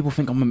lot. People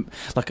think I'm,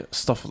 like,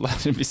 stuff, I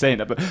shouldn't be saying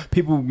that, but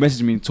people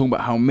message me and talking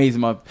about how amazing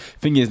my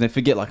thing is, and they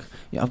forget, like,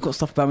 yeah, I've got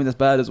stuff about me that's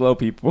bad as well,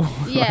 people.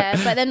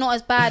 Yeah, but they're not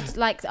as bad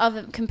like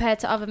compared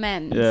to other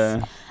men's.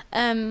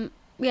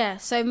 Yeah.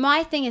 So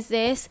my thing is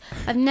this: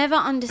 I've never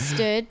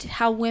understood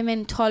how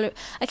women tolerate.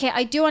 Okay,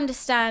 I do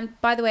understand.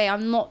 By the way,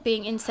 I'm not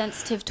being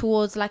insensitive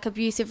towards like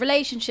abusive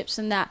relationships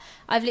and that.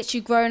 I've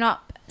literally grown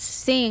up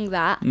seeing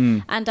that,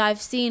 and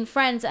I've seen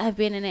friends that have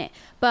been in it.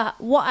 But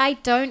what I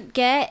don't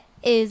get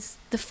is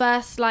the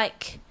first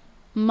like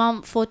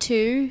month or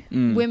two,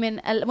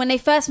 women when they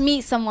first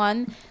meet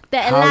someone,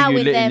 they're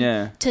allowing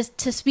them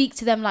to speak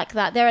to them like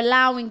that. They're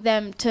allowing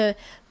them to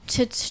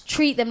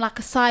treat them like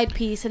a side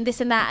piece and this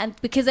and that, and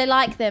because they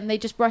like them they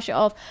just brush it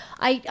off.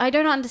 I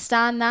don't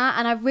understand that,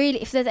 and I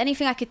really, if there's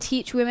anything I could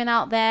teach women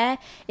out there,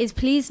 is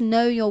please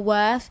know your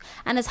worth.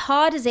 And as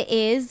hard as it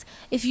is,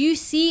 if you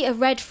see a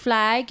red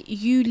flag,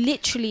 you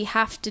literally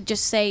have to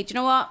just say, do you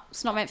know what,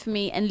 it's not meant for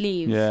me, and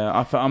leave.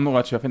 Yeah, I'm not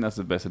actually. I think that's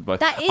the best advice.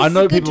 That is I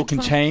know good people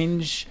can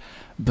change,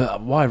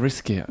 but why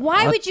risk it?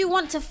 Why would you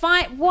want to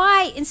find?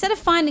 Why, instead of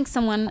finding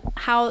someone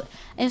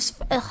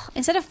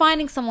instead of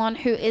finding someone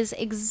who is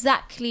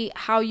exactly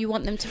how you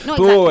want them to, not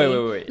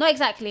exactly, wait. not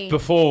exactly.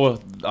 Before,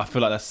 I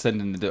feel like that's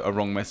sending a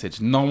wrong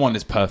message. No one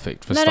is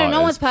perfect for No, starters.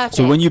 no one's perfect.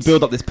 So when you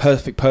build up this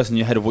perfect person in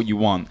your head of what you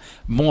want,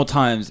 more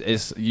times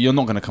you're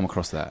not going to come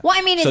across that. What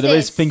I mean is, so there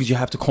is things you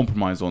have to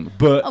compromise on,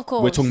 but of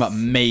course, we're talking about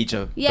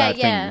major bad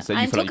things that you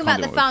I'm feel like talking you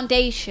about can't the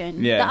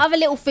foundation, the other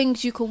little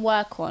things you can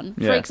work on.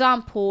 For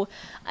example,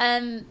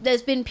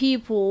 there's been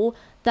people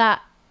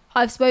that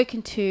I've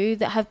spoken to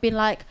that have been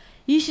like,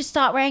 you should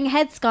start wearing a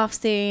headscarf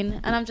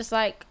soon, and I'm just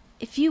like,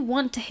 if you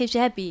want a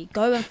hijabi,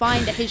 go and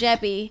find a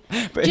hijabi.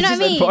 But do you know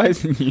what I mean?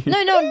 advising you.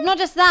 No, not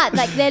just that.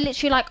 Like, they're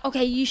literally like,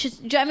 okay, you should.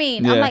 Do you know what I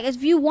mean? I'm like,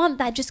 if you want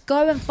that, just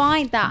go and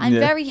find that. I'm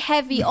very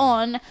heavy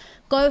on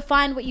go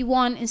find what you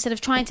want instead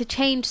of trying to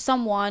change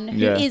someone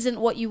who isn't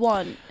what you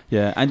want.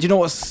 Yeah, and you know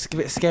what's a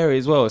bit scary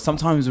as well?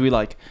 Sometimes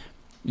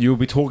you'll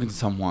be talking to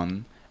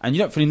someone and you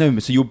don't really know them,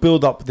 so you'll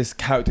build up this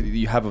character that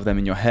you have of them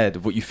in your head,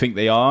 of what you think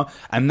they are,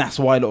 and that's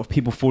why a lot of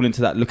people fall into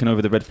that looking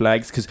over the red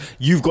flags, because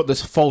you've got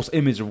this false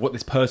image of what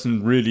this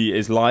person really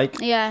is like.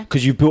 Yeah.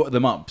 Because you built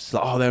them up. It's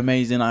like, oh, they're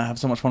amazing, I have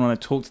so much fun when I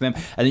talk to them,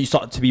 and then you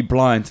start to be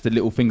blind to the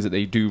little things that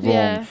they do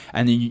wrong,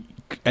 and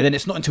then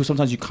it's not until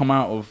sometimes you come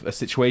out of a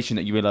situation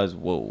that you realise,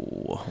 whoa,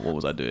 what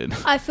was I doing?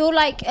 I feel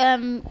like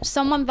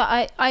someone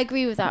that I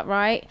agree with that,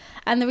 right?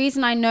 And the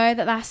reason I know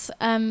that that's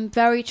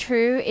very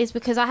true is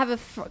because I have a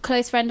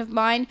close friend of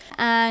mine,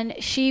 and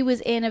she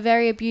was in a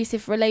very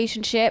abusive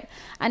relationship,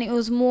 and it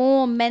was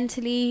more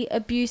mentally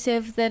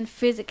abusive than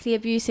physically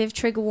abusive.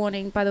 Trigger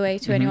warning, by the way,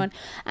 to anyone.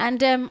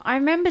 And I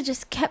remember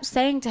just kept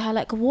saying to her,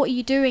 like, what are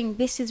you doing?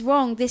 This is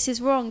wrong. This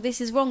is wrong.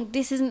 This is wrong.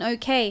 This isn't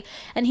okay.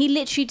 And he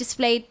literally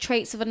displayed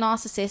traits of a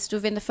narcissist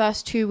within the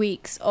first 2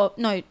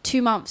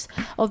 months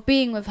of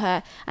being with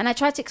her. And I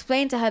tried to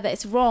explain to her that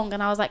it's wrong,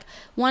 and I was like,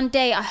 one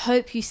day I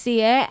hope you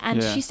see it.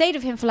 And she stayed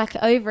with him for like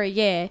over a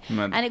year.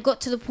 And it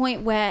got to the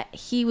point where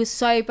he was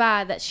so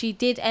bad that she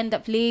did end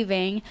up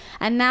leaving.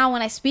 And now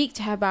when I speak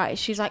to her about it,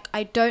 she's like,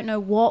 I don't know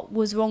what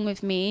was wrong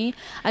with me.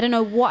 I don't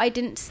know why I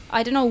didn't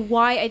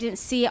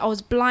see it. I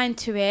was blind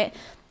to it.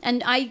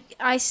 And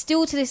I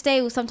still to this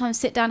day will sometimes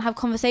sit down and have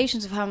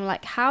conversations with her. I'm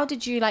like, how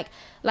did you like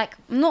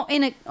I'm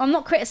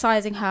not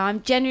criticizing her.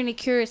 I'm genuinely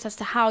curious as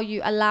to how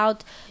you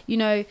allowed,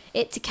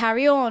 it to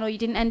carry on, or you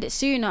didn't end it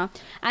sooner.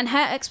 And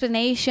her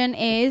explanation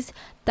is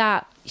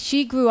that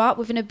she grew up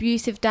with an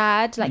abusive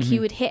dad. Like, he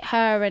would hit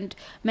her and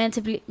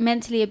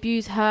mentally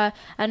abuse her,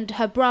 and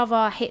her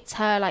brother hits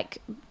her. Like,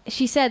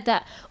 she said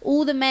that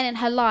all the men in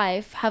her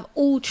life have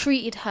all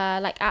treated her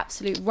like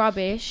absolute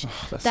rubbish,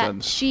 that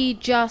sad. She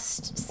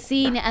just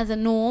seen it as a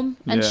norm,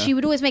 and she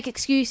would always make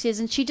excuses,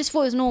 and she just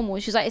thought it was normal.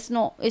 She's like, it's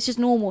just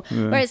normal.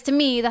 Whereas to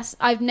me,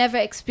 I've never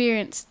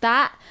experienced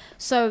that.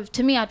 So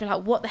to me, I'd be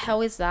like, what the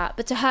hell is that?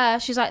 But to her,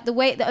 she's like,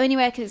 the only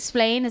way I could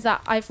explain is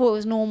that I thought it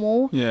was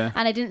normal, and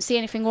I didn't see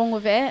anything wrong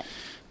with it.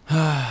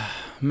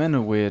 Men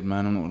are weird,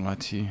 man. I'm not gonna lie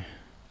to you.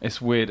 It's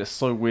weird. It's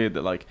so weird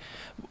that, like,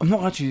 I'm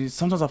not actually.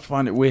 Sometimes I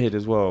find it weird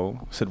as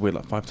well. I said weird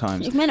like 5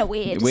 times. Men are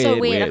weird. So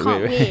weird. I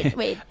can't.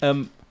 Weird.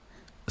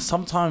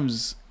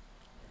 Sometimes,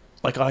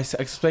 like, I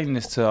explained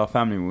this to our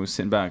family when we were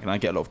sitting back, and I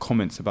get a lot of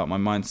comments about my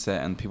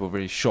mindset, and people are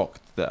really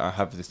shocked that I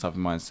have this type of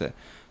mindset.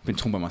 I've been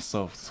talking about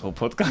myself this whole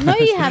podcast. No,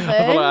 you haven't.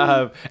 I feel like I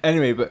have.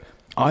 Anyway, but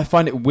I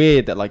find it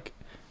weird that, like,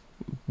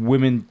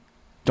 women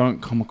don't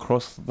come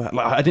across that.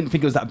 Like, I didn't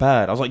think it was that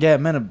bad. I was like, yeah,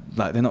 men are,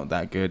 like, they're not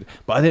that good.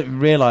 But I didn't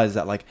realise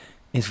that, like,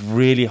 it's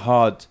really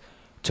hard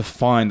to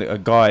find a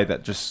guy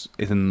that just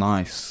isn't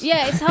nice.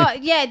 Yeah, it's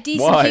hard. Yeah,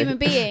 decent human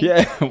being.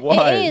 Yeah,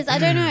 why? It is. I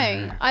don't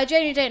know. I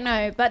genuinely don't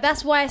know. But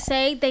that's why I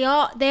say they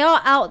are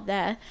out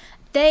there.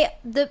 Good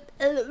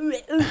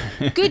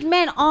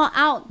men are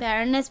out there,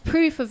 and there's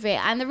proof of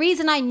it. And the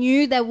reason I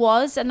knew there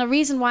was, and the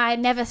reason why I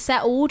never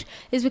settled,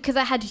 is because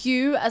I had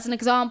you as an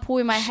example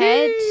in my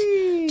head.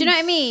 Do you know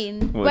what I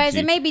mean? Whereas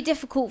it may be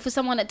difficult for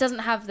someone that doesn't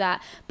have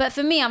that. But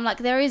for me, I'm like,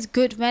 there is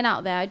good men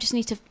out there. I just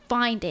need to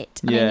find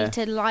it. And I need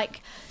to,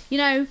 like,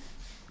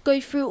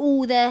 go through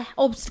all the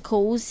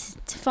obstacles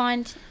to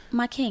find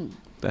my king.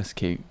 That's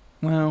cute.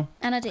 Well,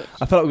 and I did.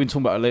 I feel like we've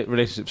been talking about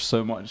relationships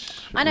so much.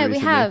 I know recently.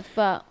 We have,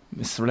 but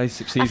it's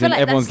relationship season.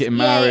 Like everyone's getting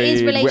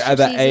married. We're at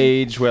that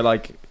age where,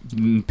 like,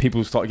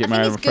 people start getting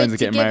married. My friends are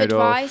getting married. Give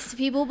advice to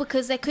people,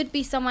 because there could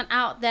be someone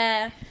out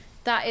there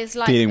that is,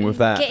 like, dealing with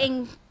that.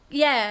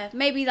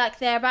 Maybe, like,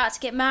 they're about to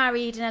get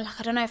married and they're like,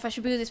 I don't know if I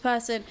should be with this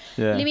person.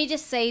 Let me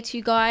just say to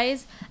you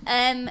guys,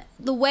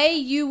 the way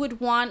you would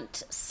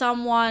want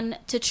someone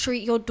to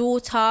treat your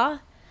daughter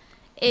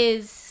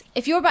is,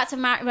 if you're about to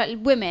marry, like,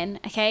 women,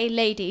 okay,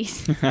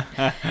 ladies,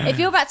 if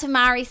you're about to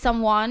marry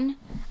someone,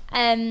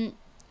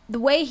 the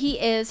way he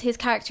is, his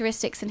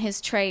characteristics and his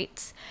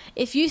traits.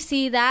 If you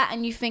see that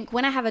and you think,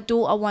 when I have a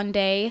daughter one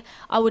day,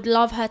 I would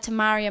love her to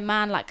marry a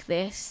man like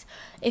this.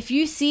 If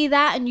you see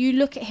that and you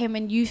look at him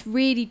and you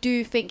really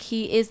do think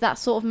he is that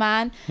sort of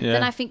man,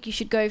 then I think you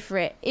should go for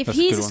it. If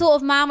he's the sort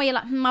of man where you're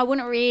like, I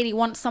wouldn't really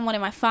want someone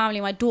in my family,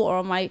 my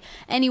daughter or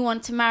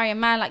anyone to marry a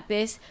man like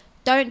this,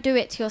 don't do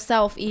it to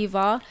yourself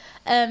either.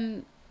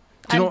 Men,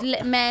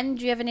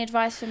 do you have any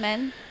advice for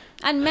men?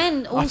 And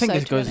men also, I think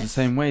it goes the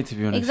same way, to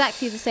be honest.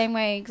 Exactly the same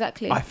way,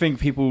 exactly. I think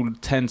people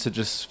tend to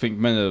just think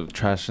men are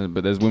trash,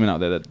 but there's women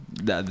out there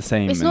that are the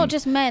same. It's not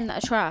just men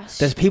that are trash.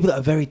 There's people that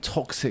are very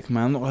toxic,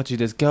 man. I'm not lying to you.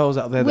 There's girls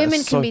out there women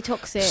that can be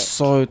toxic.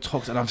 So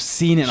toxic. And I've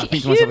seen it and I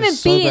think to myself, human it's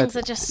so beings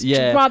bad. are just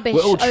rubbish.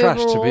 We're all trash,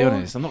 overall. to be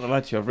honest. I'm not going to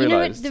lie to you. I've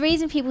realised. The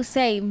reason people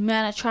say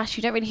men are trash,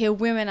 you don't really hear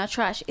women are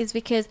trash, is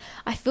because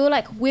I feel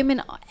like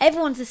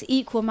everyone's this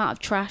equal amount of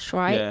trash,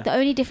 right? Yeah. The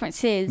only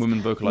difference is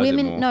women vocalise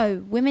it more.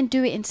 No, women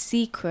do it in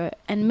secret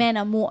and men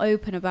are more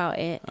open about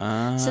it.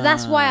 So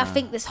that's why I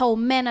think this whole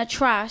men are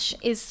trash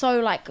is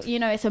so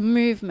it's a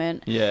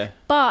movement. Yeah.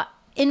 But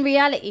in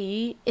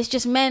reality, it's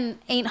just men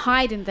ain't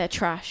hiding their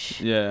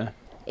trash. Yeah.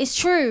 It's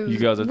true. You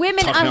guys are tucking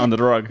it under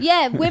the rug.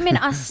 Yeah, women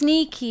are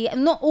sneaky.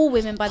 And not all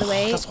women, by the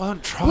way. That's why I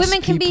don't trust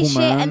women can people, be shit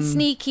man. and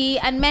sneaky,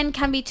 and men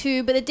can be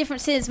too. But the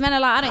difference is, men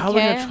are like, I don't How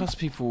care. How would I trust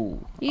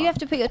people? You have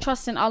to put your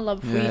trust in Allah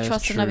before you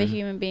trust another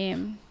human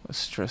being. That's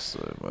stress,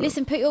 though.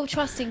 Listen, put your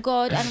trust in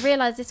God and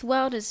realise this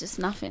world is just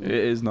nothing. It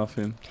is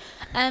nothing.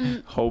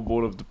 Whole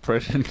ball of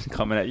depression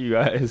coming at you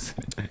guys.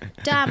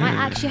 Damn, I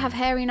actually have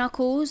hairy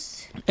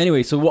knuckles.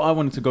 Anyway, so what I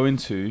wanted to go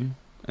into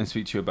and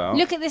speak to you about.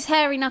 Look at this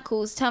hairy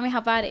knuckles. Tell me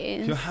how bad it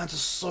is. Your hands are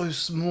so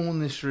small,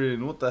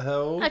 Nisrin. What the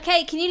hell?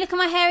 Okay, can you look at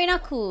my hairy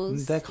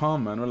knuckles? They're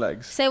calm, man.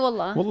 Relax. Say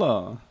wallah.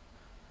 Wallah.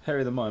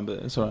 Hairy than mine, but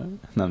it's alright.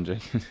 No, I'm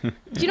joking.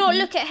 Do you not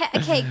look at...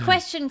 Okay,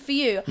 question for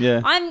you.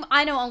 Yeah.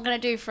 I know what I'm going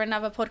to do for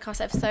another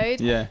podcast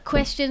episode. Yeah.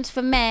 Questions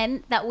for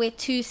men that we're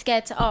too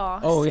scared to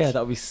ask. Oh, yeah,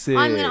 that would be sick.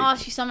 I'm going to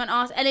ask you something,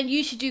 and then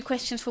you should do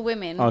questions for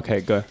women.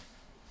 Okay, go.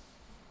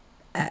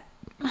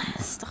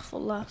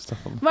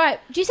 Astaghfirullah. Right,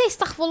 do you say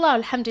astaghfirullah,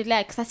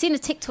 alhamdulillah? Because I seen a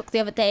TikTok the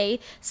other day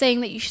saying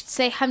that you should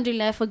say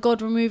alhamdulillah for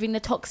God removing the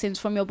toxins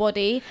from your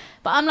body.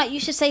 But I'm like, you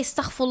should say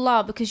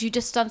astaghfirullah because you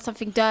just done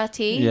something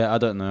dirty. Yeah, I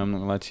don't know. I'm not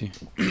going to lie to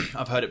you.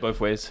 I've heard it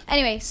both ways.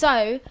 Anyway,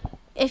 so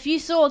if you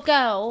saw a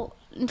girl,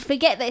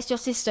 forget that it's your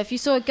sister, if you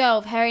saw a girl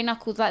with hairy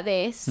knuckles like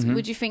this,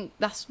 would you think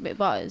that's a bit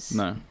butters?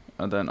 No,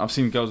 I don't. I've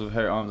seen girls with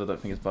hairy arms. I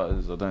don't think it's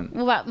butters. I don't.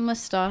 What about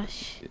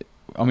moustache?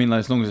 I mean,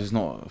 as long as it's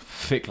not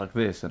thick like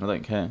this, then I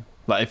don't care.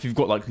 Like, if you've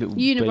got, like, little...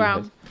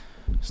 Unibrow.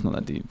 It's not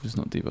that deep. It's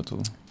not deep at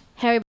all.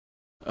 Hairy...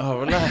 Oh,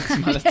 relax,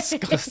 man. That's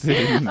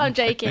disgusting. I'm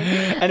joking.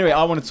 Anyway,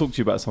 I want to talk to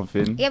you about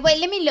something. Yeah, wait,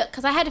 let me look,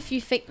 because I had a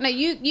few... No,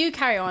 you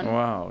carry on.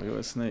 Wow, you're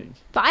a snake.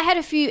 But I had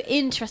a few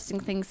interesting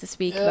things to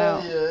speak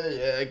about.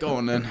 Yeah. Go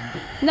on, then.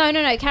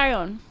 No, carry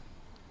on.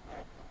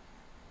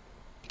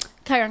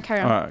 Carry on.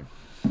 All right.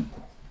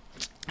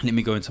 Let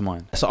me go into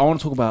mine. So I want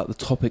to talk about the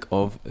topic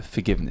of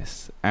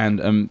forgiveness.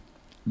 And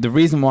the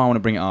reason why I want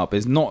to bring it up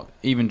is not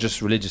even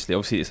just religiously.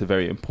 Obviously, it's a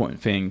very important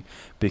thing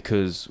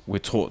because we're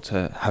taught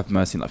to have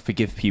mercy and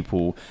forgive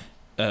people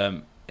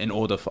in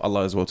order for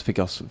Allah as well to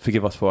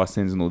forgive us for our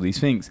sins and all these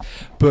things.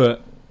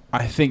 But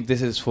I think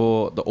this is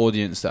for the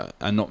audience that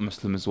are not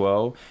Muslim as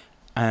well.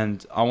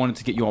 And I wanted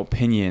to get your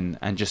opinion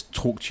and just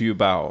talk to you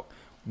about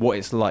what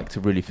it's like to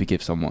really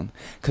forgive someone.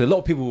 Because a lot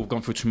of people have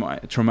gone through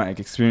traumatic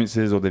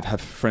experiences, or they've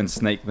had friends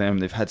snake them,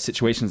 they've had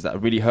situations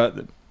that really hurt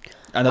them.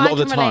 And a lot of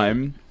the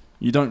time,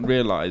 you don't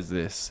realise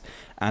this.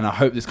 And I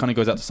hope this kind of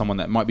goes out to someone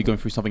that might be going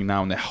through something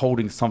now and they're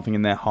holding something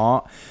in their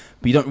heart,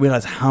 but you don't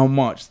realise how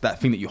much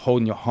that thing that you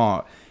hold in your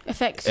heart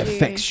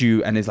affects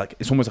you, and it's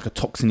almost like a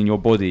toxin in your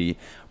body.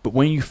 But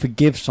when you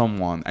forgive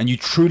someone and you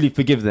truly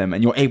forgive them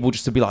and you're able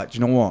just to be like, do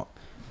you know what?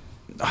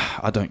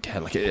 I don't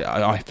care.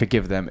 I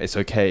forgive them. It's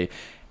okay.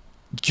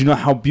 Do you know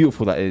how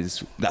beautiful that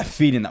is? That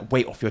feeling, that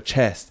weight off your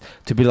chest,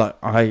 to be like,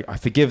 I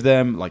forgive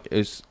them. Like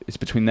it's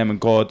between them and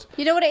God.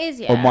 You know what it is,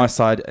 yeah. On my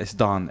side, it's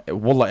done.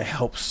 Wallah, it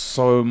helps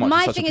so much.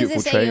 My it's thing such a beautiful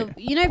is this: trait.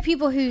 you know,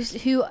 people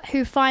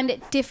who find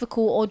it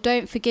difficult or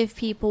don't forgive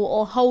people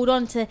or hold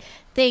on to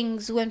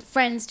things when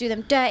friends do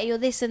them dirty or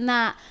this and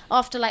that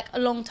after a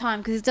long time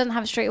because it doesn't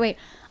have a straight way.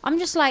 I'm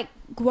just like,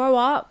 grow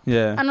up.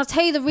 Yeah. And I'll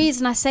tell you the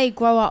reason I say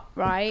grow up,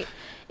 right,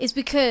 is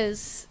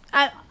because.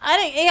 I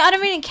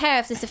don't really care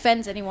if this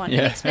offends anyone.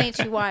 Yeah. I'll explain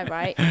to you why,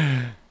 right?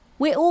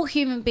 We're all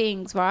human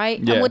beings, right?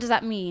 Yeah. And what does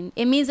that mean?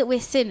 It means that we're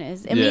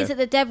sinners. It means that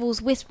the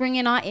devil's whispering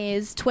in our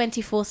ears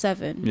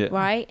 24/7,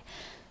 right?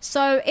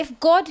 So if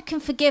God can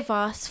forgive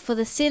us for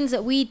the sins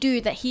that we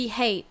do that he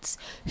hates,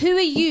 who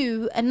are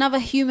you, another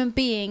human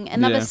being,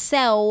 another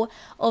cell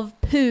of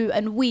poo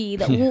and wee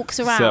that walks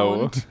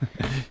around?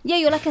 Yeah,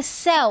 you're like a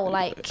cell,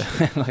 like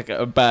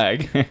a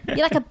bag. You're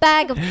like a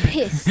bag of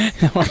piss.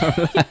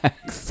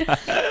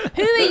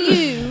 Who are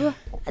you,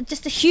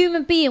 just a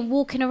human being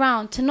walking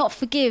around, to not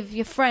forgive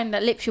your friend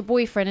that lipped your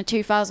boyfriend in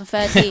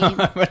 2013?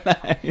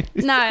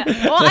 No,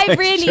 what I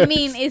really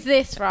mean is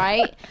this,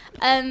 right?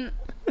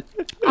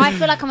 I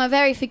feel like I'm a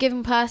very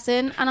forgiving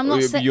person, and I'm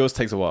not saying yours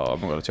takes a while.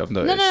 I'm not gonna tell you.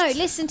 I've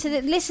noticed. No.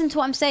 Listen to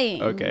what I'm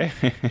saying. Okay.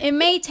 It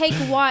may take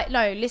a while.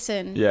 No,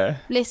 listen. Yeah.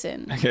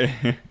 Listen.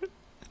 Okay.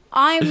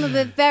 I'm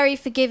a very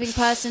forgiving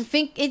person.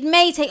 Think it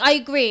may take. I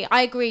agree.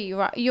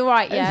 You're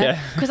right.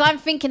 Yeah. Because I'm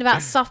thinking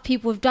about stuff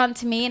people have done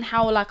to me and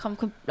how like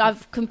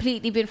I've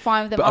completely been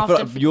fine with them. But after I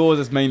feel like yours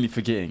is mainly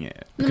forgetting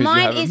it because Mine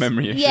you have is, a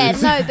memory issue. Yeah,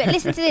 no, but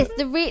listen to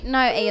this.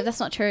 No,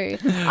 that's not true.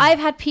 I've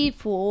had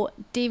people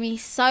do me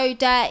so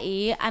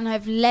dirty, and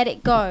I've let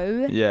it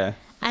go. Yeah.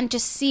 And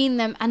just seen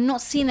them and not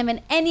seen them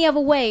in any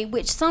other way,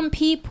 which some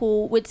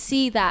people would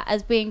see that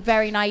as being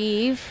very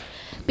naive.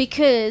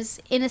 Because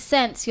in a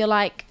sense you're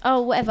like,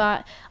 oh,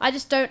 whatever, I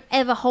just don't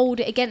ever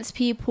hold it against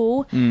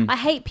people. I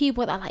hate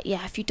people that are like,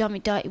 yeah, if you done me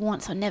dirty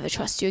once, I'll never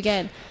trust you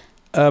again.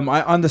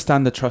 I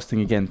understand the trusting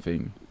again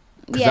thing,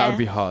 because that would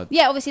be hard.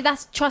 Yeah, obviously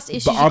that's trust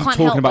issues. But you I'm can't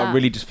talking help about that.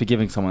 really just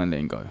forgiving someone and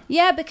letting go.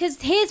 Yeah,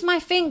 because here's my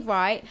thing,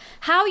 right?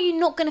 How are you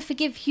not going to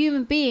forgive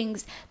human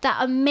beings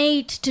that are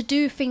made to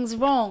do things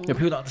wrong? Yeah,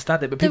 people don't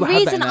understand it, but The people have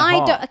that in reason their I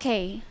heart. don't,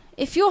 okay,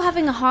 if you're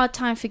having a hard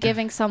time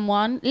forgiving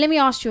someone, let me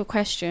ask you a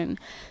question.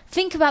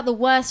 Think about the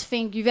worst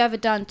thing you've ever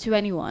done to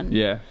anyone.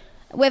 Yeah.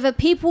 Whether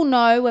people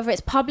know, whether it's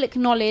public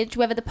knowledge,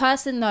 whether the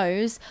person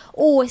knows,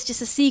 or it's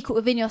just a secret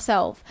within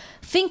yourself.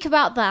 Think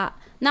about that.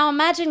 Now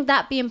imagine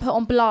that being put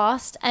on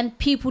blast and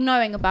people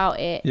knowing about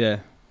it. Yeah.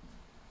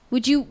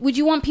 Would you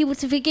want people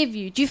to forgive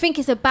you? Do you think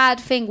it's a bad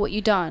thing what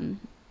you done?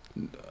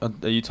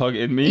 Are you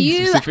targeting me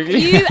You specifically?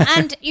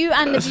 you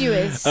and the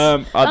viewers.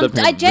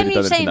 I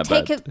genuinely saying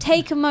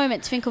take a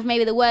moment to think of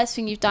maybe the worst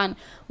thing you've done.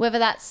 Whether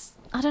that's,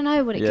 I don't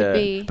know what it could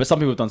be. But some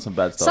people have done some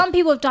bad stuff. Some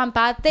people have done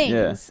bad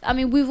things. Yeah. I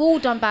mean, we've all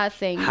done bad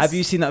things. Have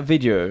you seen that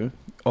video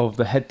of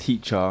the head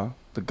teacher,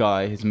 the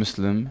guy, he's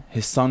Muslim,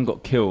 his son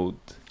got killed?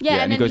 Yeah,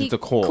 and he goes into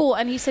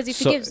court. And he says he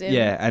forgives him.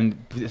 Yeah,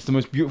 and it's the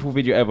most beautiful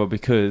video ever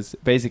because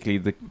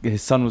basically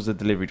his son was a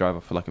delivery driver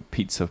for like a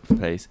pizza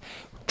place.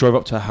 Drove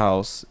up to a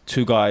house,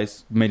 two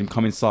guys made him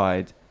come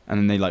inside, and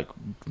then they like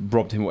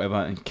robbed him or whatever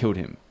and killed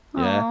him.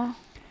 Yeah. Aww.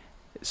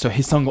 So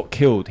his son got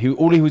killed.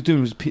 All he was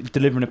doing was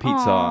delivering a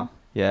pizza. Aww.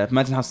 Yeah,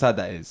 imagine how sad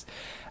that is.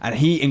 And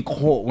he in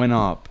court went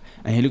up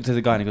and he looked at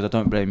the guy and he goes, I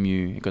don't blame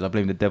you. He goes, I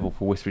blame the devil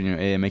for whispering in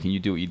your ear, making you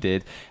do what you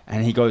did.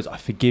 And he goes, I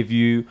forgive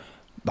you.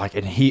 Like,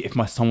 and if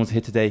my son was here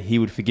today, he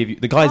would forgive you.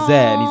 The guy's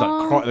there and he's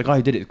like, the guy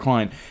who did it is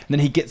crying. And then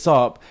he gets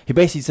up, he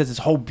basically says this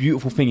whole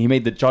beautiful thing. He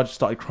made the judge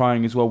started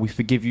crying as well. We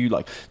forgive you.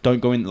 Like, don't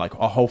go in, like,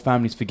 our whole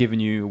family's forgiven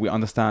you. We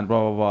understand,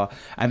 blah, blah, blah.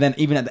 And then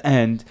even at the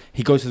end,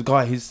 he goes to the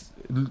guy, he's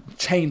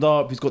chained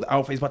up, he's got the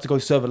outfit, he's about to go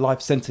serve a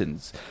life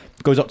sentence.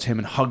 Goes up to him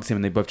and hugs him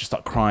and they both just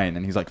start crying.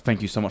 And he's like,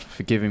 thank you so much for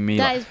forgiving me.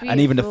 That Like, is beautiful.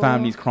 and even the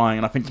family's crying.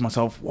 And I think to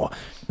myself, what?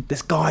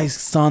 This guy's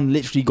son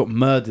literally got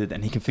murdered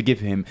and he can forgive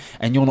him.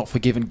 And you're not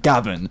forgiving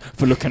Gavin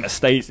for looking at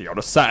Stacey on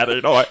a Saturday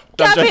night.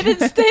 Gavin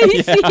and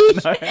Stacey. Yeah,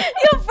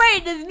 Your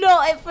brain is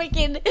not a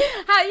freaking.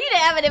 How you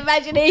don't have an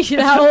imagination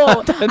at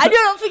all. And you're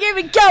not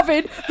forgiving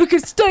Gavin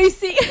because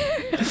Stacey.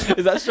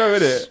 Is that show,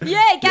 isn't it?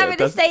 Yeah,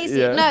 Gavin and Stacey.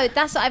 Yeah. No,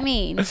 that's what I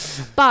mean.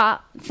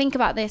 But think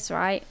about this,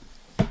 right?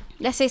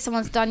 Let's say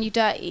someone's done you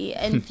dirty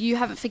and you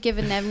haven't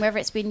forgiven them, whether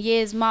it's been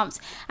years, months.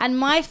 And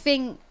my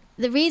thing,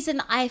 the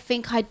reason I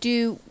think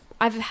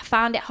I've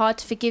found it hard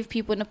to forgive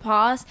people in the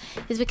past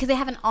is because they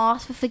haven't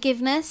asked for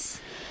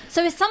forgiveness.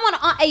 So if someone,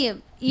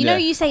 you know,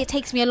 you say it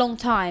takes me a long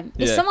time.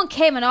 If someone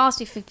came and asked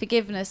you for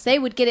forgiveness, they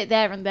would get it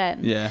there and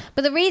then. Yeah.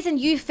 But the reason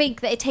you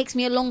think that it takes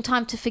me a long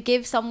time to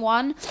forgive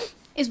someone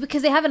is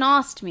because they haven't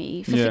asked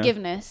me for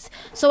forgiveness.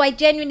 So I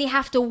genuinely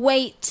have to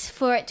wait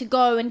for it to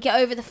go and get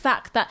over the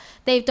fact that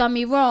they've done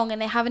me wrong and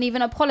they haven't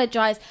even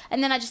apologized.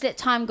 And then I just let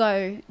time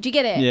go. Do you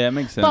get it? Yeah, it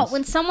makes sense. But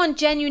when someone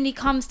genuinely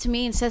comes to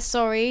me and says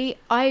sorry,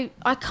 I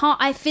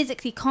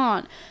physically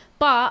can't.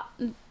 But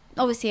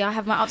obviously I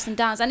have my ups and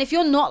downs. And if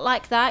you're not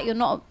like that, you're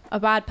not a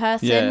bad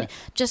person. Yeah.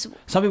 Just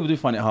some people do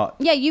find it hard.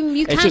 Yeah, you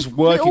it's can. Just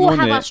working we all on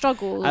have it. our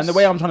struggles. And the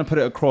way I'm trying to put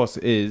it across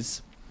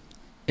is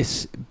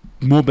it's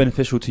more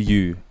beneficial to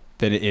you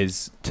than it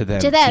is to them.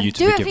 For you to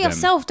do it for them.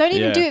 yourself. Don't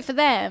even do it for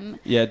them.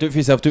 Yeah, do it for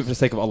yourself. Do it for the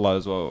sake of Allah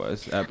as well.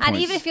 And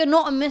even if you're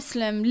not a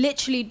Muslim,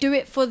 literally do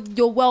it for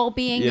your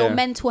well-being, your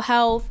mental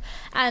health,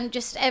 and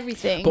just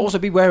everything. But also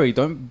be wary.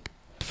 Don't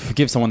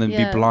forgive someone and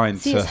be blind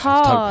to the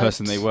type of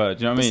person they were. Do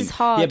you know what I mean? This is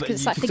hard because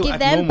it's like forgive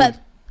them, but.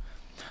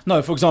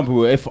 No, for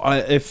example,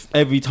 if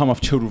every time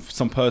I've chilled with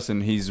some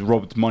person, he's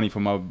robbed money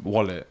from my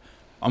wallet,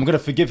 I'm gonna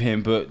forgive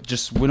him, but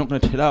just we're not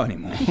gonna chill out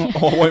anymore.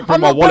 Or I won't bring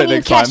my wallet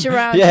next time.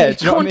 Around yeah,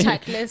 do you know what I mean?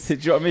 Contactless. Do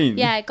you know what I mean?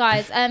 Yeah,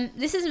 guys.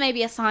 This is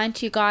maybe a sign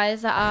to you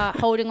guys that are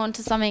holding on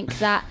to something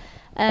that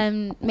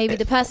maybe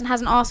the person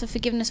hasn't asked for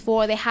forgiveness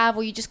for, or they have,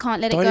 or you just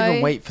can't let it go. Don't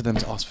even wait for them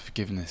to ask for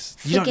forgiveness.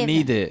 You don't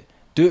need it.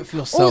 Do it for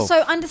yourself. Also,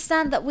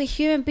 understand that we're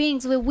human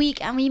beings. We're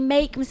weak, and we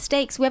make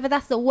mistakes. Whether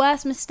that's the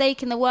worst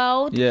mistake in the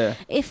world. Yeah.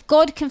 If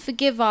God can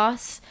forgive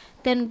us,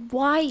 then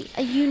why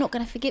are you not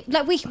going to forgive?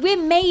 Like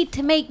we're made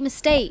to make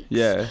mistakes.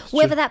 Yeah.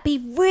 Whether that be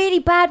really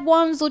bad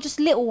ones or just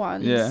little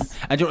ones. Yeah.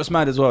 And you know what's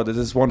mad as well? There's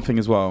this one thing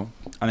as well,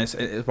 and it's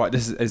right.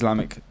 This is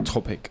Islamic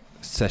topic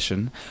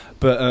session,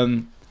 but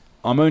I'm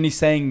only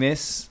saying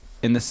this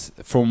in this,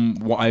 from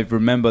what I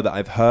remember that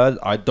I've heard,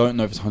 I don't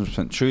know if it's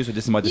 100% true. So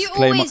this is my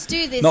disclaimer. You always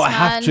do this. No, man. I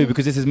have to,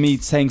 because this is me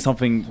saying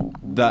something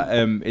that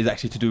is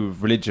actually to do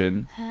with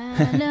religion.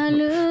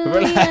 Hallelujah.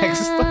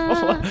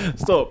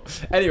 Relax. Stop.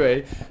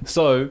 Anyway,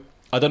 so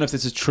I don't know if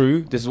this is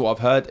true. This is what I've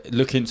heard.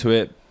 Look into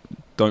it.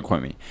 Don't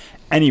quote me.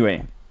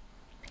 Anyway,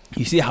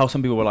 you see how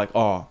some people were like,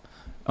 "Oh,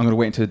 I'm gonna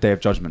wait until the day of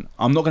judgment.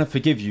 I'm not gonna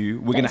forgive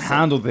you. We're gonna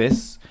handle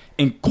this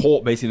in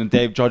court, basically, in the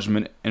day of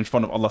judgment in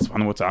front of Allah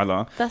subhanahu wa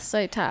ta'ala." That's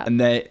so tap. And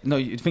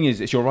the thing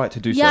is, it's your right to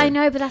do so. Yeah, I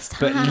know, but that's tap.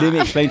 But let me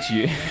explain to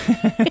you.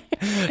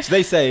 So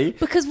they say,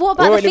 because what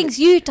about the things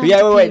you've done?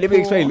 Yeah, to wait. Let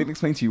people? me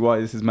explain to you why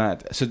this is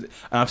mad. So, and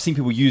I've seen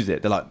people use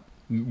it. They're like,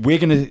 me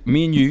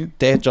and you,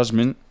 day of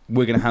judgment,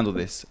 we're gonna handle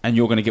this, and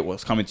you're gonna get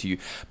what's coming to you.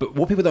 But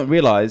what people don't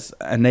realize,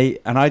 and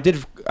I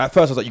did at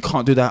first, I was like, you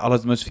can't do that.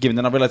 Allah's the most forgiving.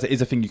 Then I realized it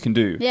is a thing you can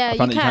do. Yeah, I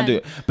found you that can do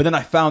it. But then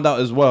I found out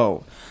as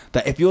well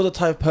that if you're the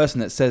type of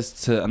person that says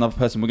to another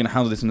person, we're going to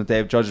handle this on the day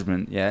of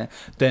judgment, yeah,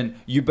 then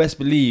you best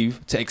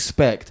believe to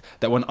expect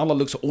that when Allah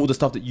looks at all the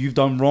stuff that you've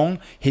done wrong,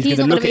 He's going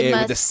to look at it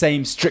with the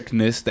same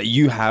strictness that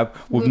you have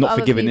with not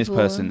forgiving this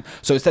person.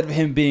 So instead of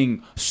Him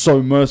being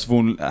so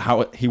merciful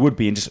how He would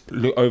be and just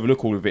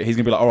overlook all of it, He's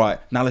going to be like, all right,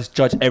 now let's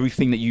judge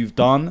everything that you've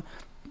done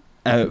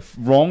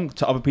wrong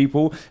to other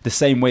people the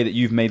same way that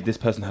you've made this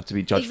person have to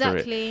be judged for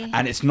it,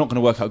 and it's not going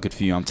to work out good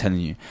for you, I'm telling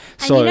you.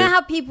 And you know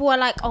how people are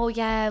like, oh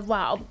yeah,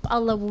 wow,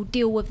 Allah will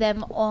deal with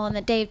them on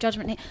the day of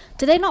judgment.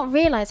 Do they not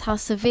realize how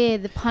severe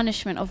the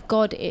punishment of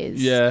God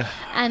is? Yeah.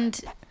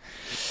 And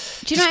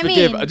do you know what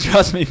forgive. I mean?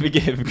 Trust me,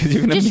 forgive, because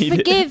you're going to need it. Just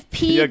forgive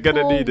people. You're going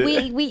to need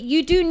it.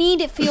 You do need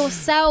it for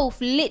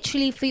yourself,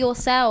 literally for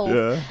yourself.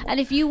 Yeah. And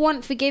if you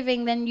want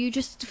forgiving, then you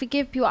just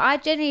forgive people. I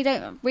generally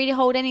don't really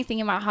hold anything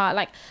in my heart.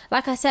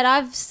 Like I said,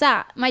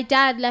 my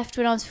dad left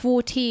when I was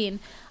 14.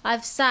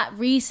 I've sat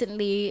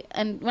recently,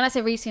 and when I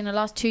say recently, in the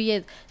last 2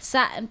 years,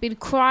 sat and been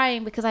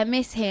crying because I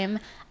miss him,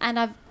 and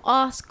I've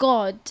asked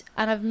God,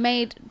 and I've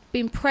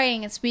been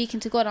praying and speaking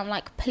to God. I'm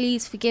like,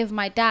 please forgive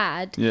my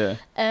dad. Yeah.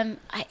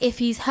 If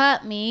he's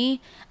hurt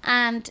me,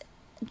 and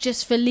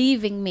just for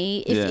leaving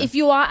me. If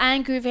you are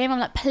angry with him, I'm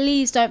like,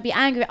 please don't be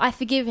angry. I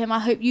forgive him. I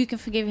hope you can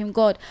forgive him,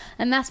 God.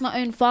 And that's my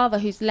own father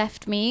who's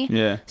left me.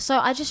 Yeah. So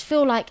I just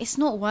feel like it's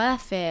not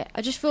worth it.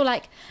 I just feel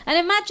like, and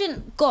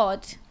imagine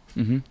God.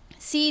 Mm-hmm.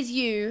 Sees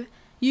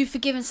you've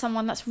forgiven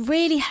someone that's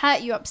really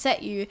hurt you,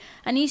 upset you,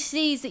 and he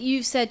sees that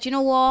you've said, you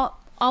know what,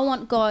 I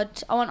want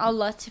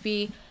Allah to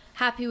be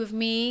happy with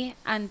me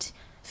and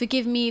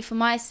forgive me for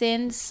my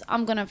sins.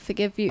 I'm gonna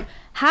forgive you.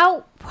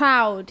 How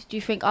proud do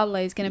you think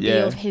Allah is gonna be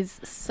of His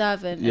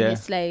servant and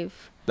His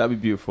slave? That'd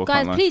be beautiful.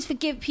 Guys, please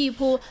forgive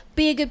people,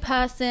 be a good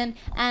person,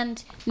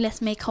 and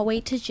let's make our way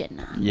to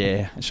Jannah.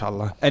 Yeah,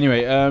 inshallah.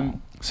 Anyway,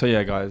 so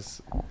yeah,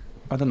 guys,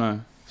 I don't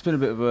know. It's been a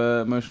bit of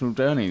an emotional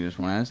journey this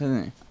one,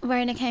 hasn't it?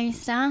 Roller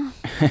coaster.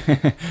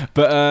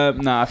 But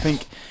I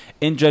think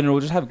in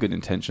general, just have good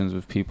intentions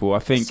with people. I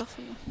think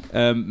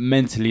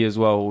mentally as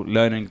well,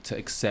 learning to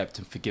accept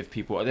and forgive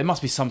people. There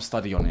must be some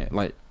study on it,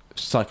 like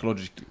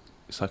psychological.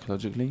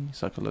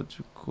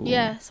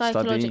 Yeah,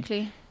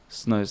 psychologically.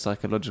 No,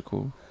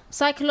 psychological.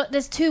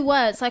 There's two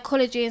words,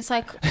 psychology and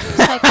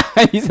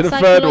You said a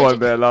third one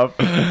there, love.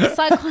 No,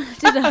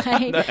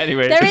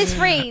 anyway. There is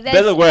three.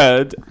 There's a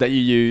word that you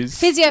use.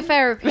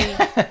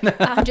 Physiotherapy. No.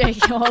 I'm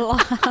joking.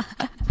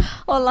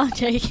 Wallah, I'm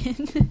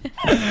joking.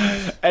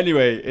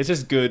 Anyway, it's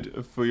just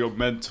good for your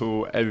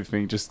mental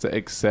everything just to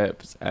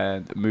accept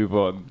and move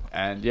on.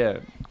 And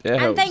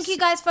and thank you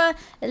guys for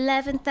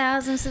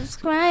 11,000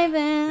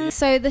 subscribers.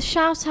 So the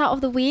shout out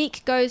of the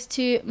week goes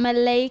to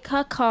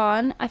Malaika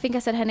Khan. I think I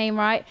said her name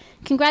right.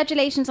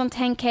 Congratulations on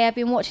 10k. I've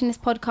been watching this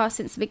podcast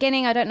since the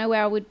beginning. I don't know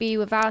where I would be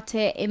without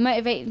it. It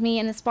motivates me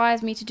and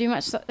inspires me to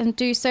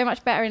do so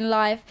much better in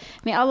life.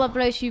 May Allah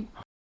bless you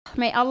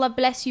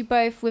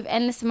both with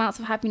endless amounts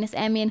of happiness.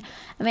 Ameen.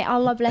 And may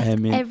Allah bless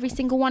every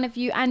single one of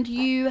you, and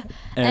you,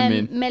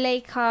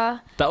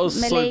 Malaika. That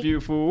was so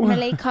beautiful.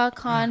 Malaika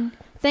Khan.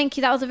 Thank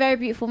you. That was a very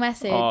beautiful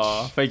message.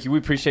 Oh, thank you. We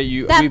appreciate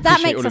you. That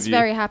makes us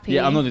very happy.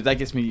 Yeah, I'm not. That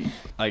gets me.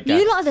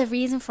 You lot are the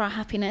reason for our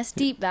happiness.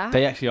 Deep that.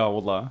 They actually are,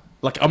 wallah.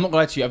 Like, I'm not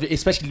gonna lie to you.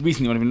 Especially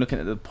recently when I've been looking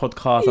at the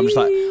podcast, I'm just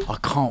like, I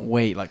can't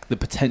wait. Like the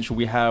potential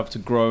we have to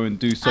grow and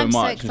do so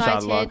much. So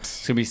excited. Inshallah,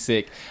 it's gonna be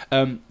sick.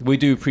 We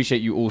do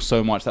appreciate you all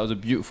so much. That was a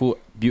beautiful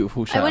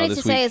shout out. I wanted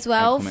to say as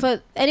well,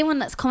 for anyone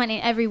that's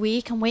commenting every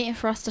week and waiting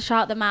for us to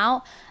shout them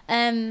out.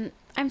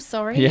 I'm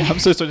sorry. Yeah, I'm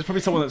so sorry. There's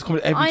probably someone that's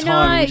commented every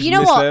time. I know. You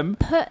know what? Them.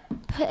 Put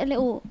a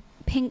little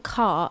pink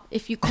heart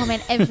if you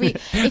comment every.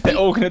 They're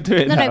all gonna do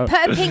it. No.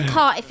 Put a pink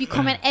heart if you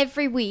comment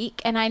every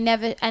week,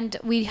 and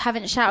we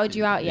haven't shouted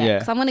you out yet.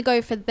 Because I'm gonna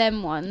go for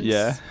them ones.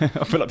 Yeah, I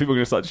feel like people are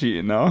gonna start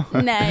cheating now.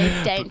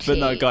 No, don't cheat. But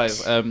no,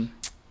 guys.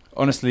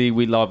 Honestly,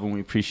 we love and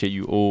we appreciate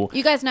you all.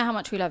 You guys know how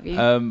much we love you.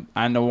 And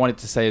I wanted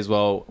to say as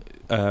well.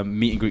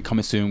 Meet and greet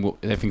coming soon.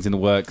 Everything's in the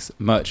works.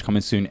 Merch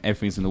coming soon.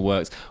 Everything's in the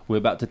works. We're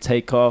about to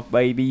take off,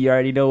 baby. You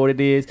already know what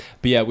it is.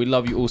 But yeah, we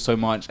love you all so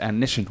much.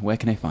 And Nisrin, where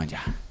can they find you?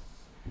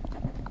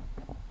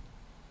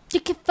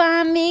 You can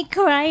find me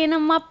crying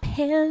on my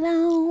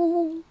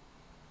pillow.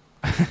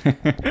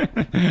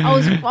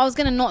 I was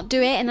gonna not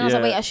do it, and then I was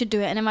like, Yeah. wait, I should do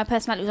it, and then my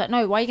personality was like,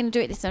 no, why are you gonna do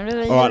it this time? All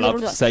right,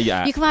 love, say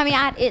yeah. You can find me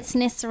at It's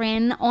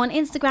Nisrin on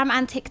Instagram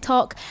and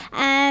TikTok,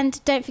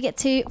 and don't forget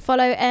to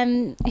follow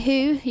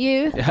you.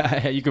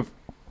 You can.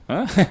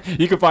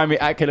 You can find me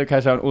at Kilo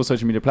Cash on all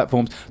social media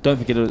platforms. Don't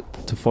forget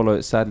to follow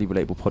Sadly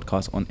Relatable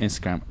Podcast on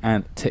Instagram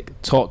and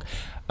TikTok.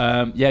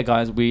 Yeah,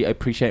 guys, we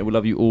appreciate it. We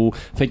love you all.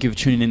 Thank you for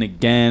tuning in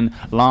again.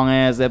 Long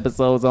ass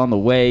episodes on the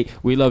way.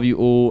 We love you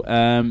all.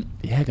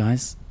 Yeah,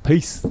 guys.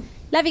 Peace.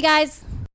 Love you guys.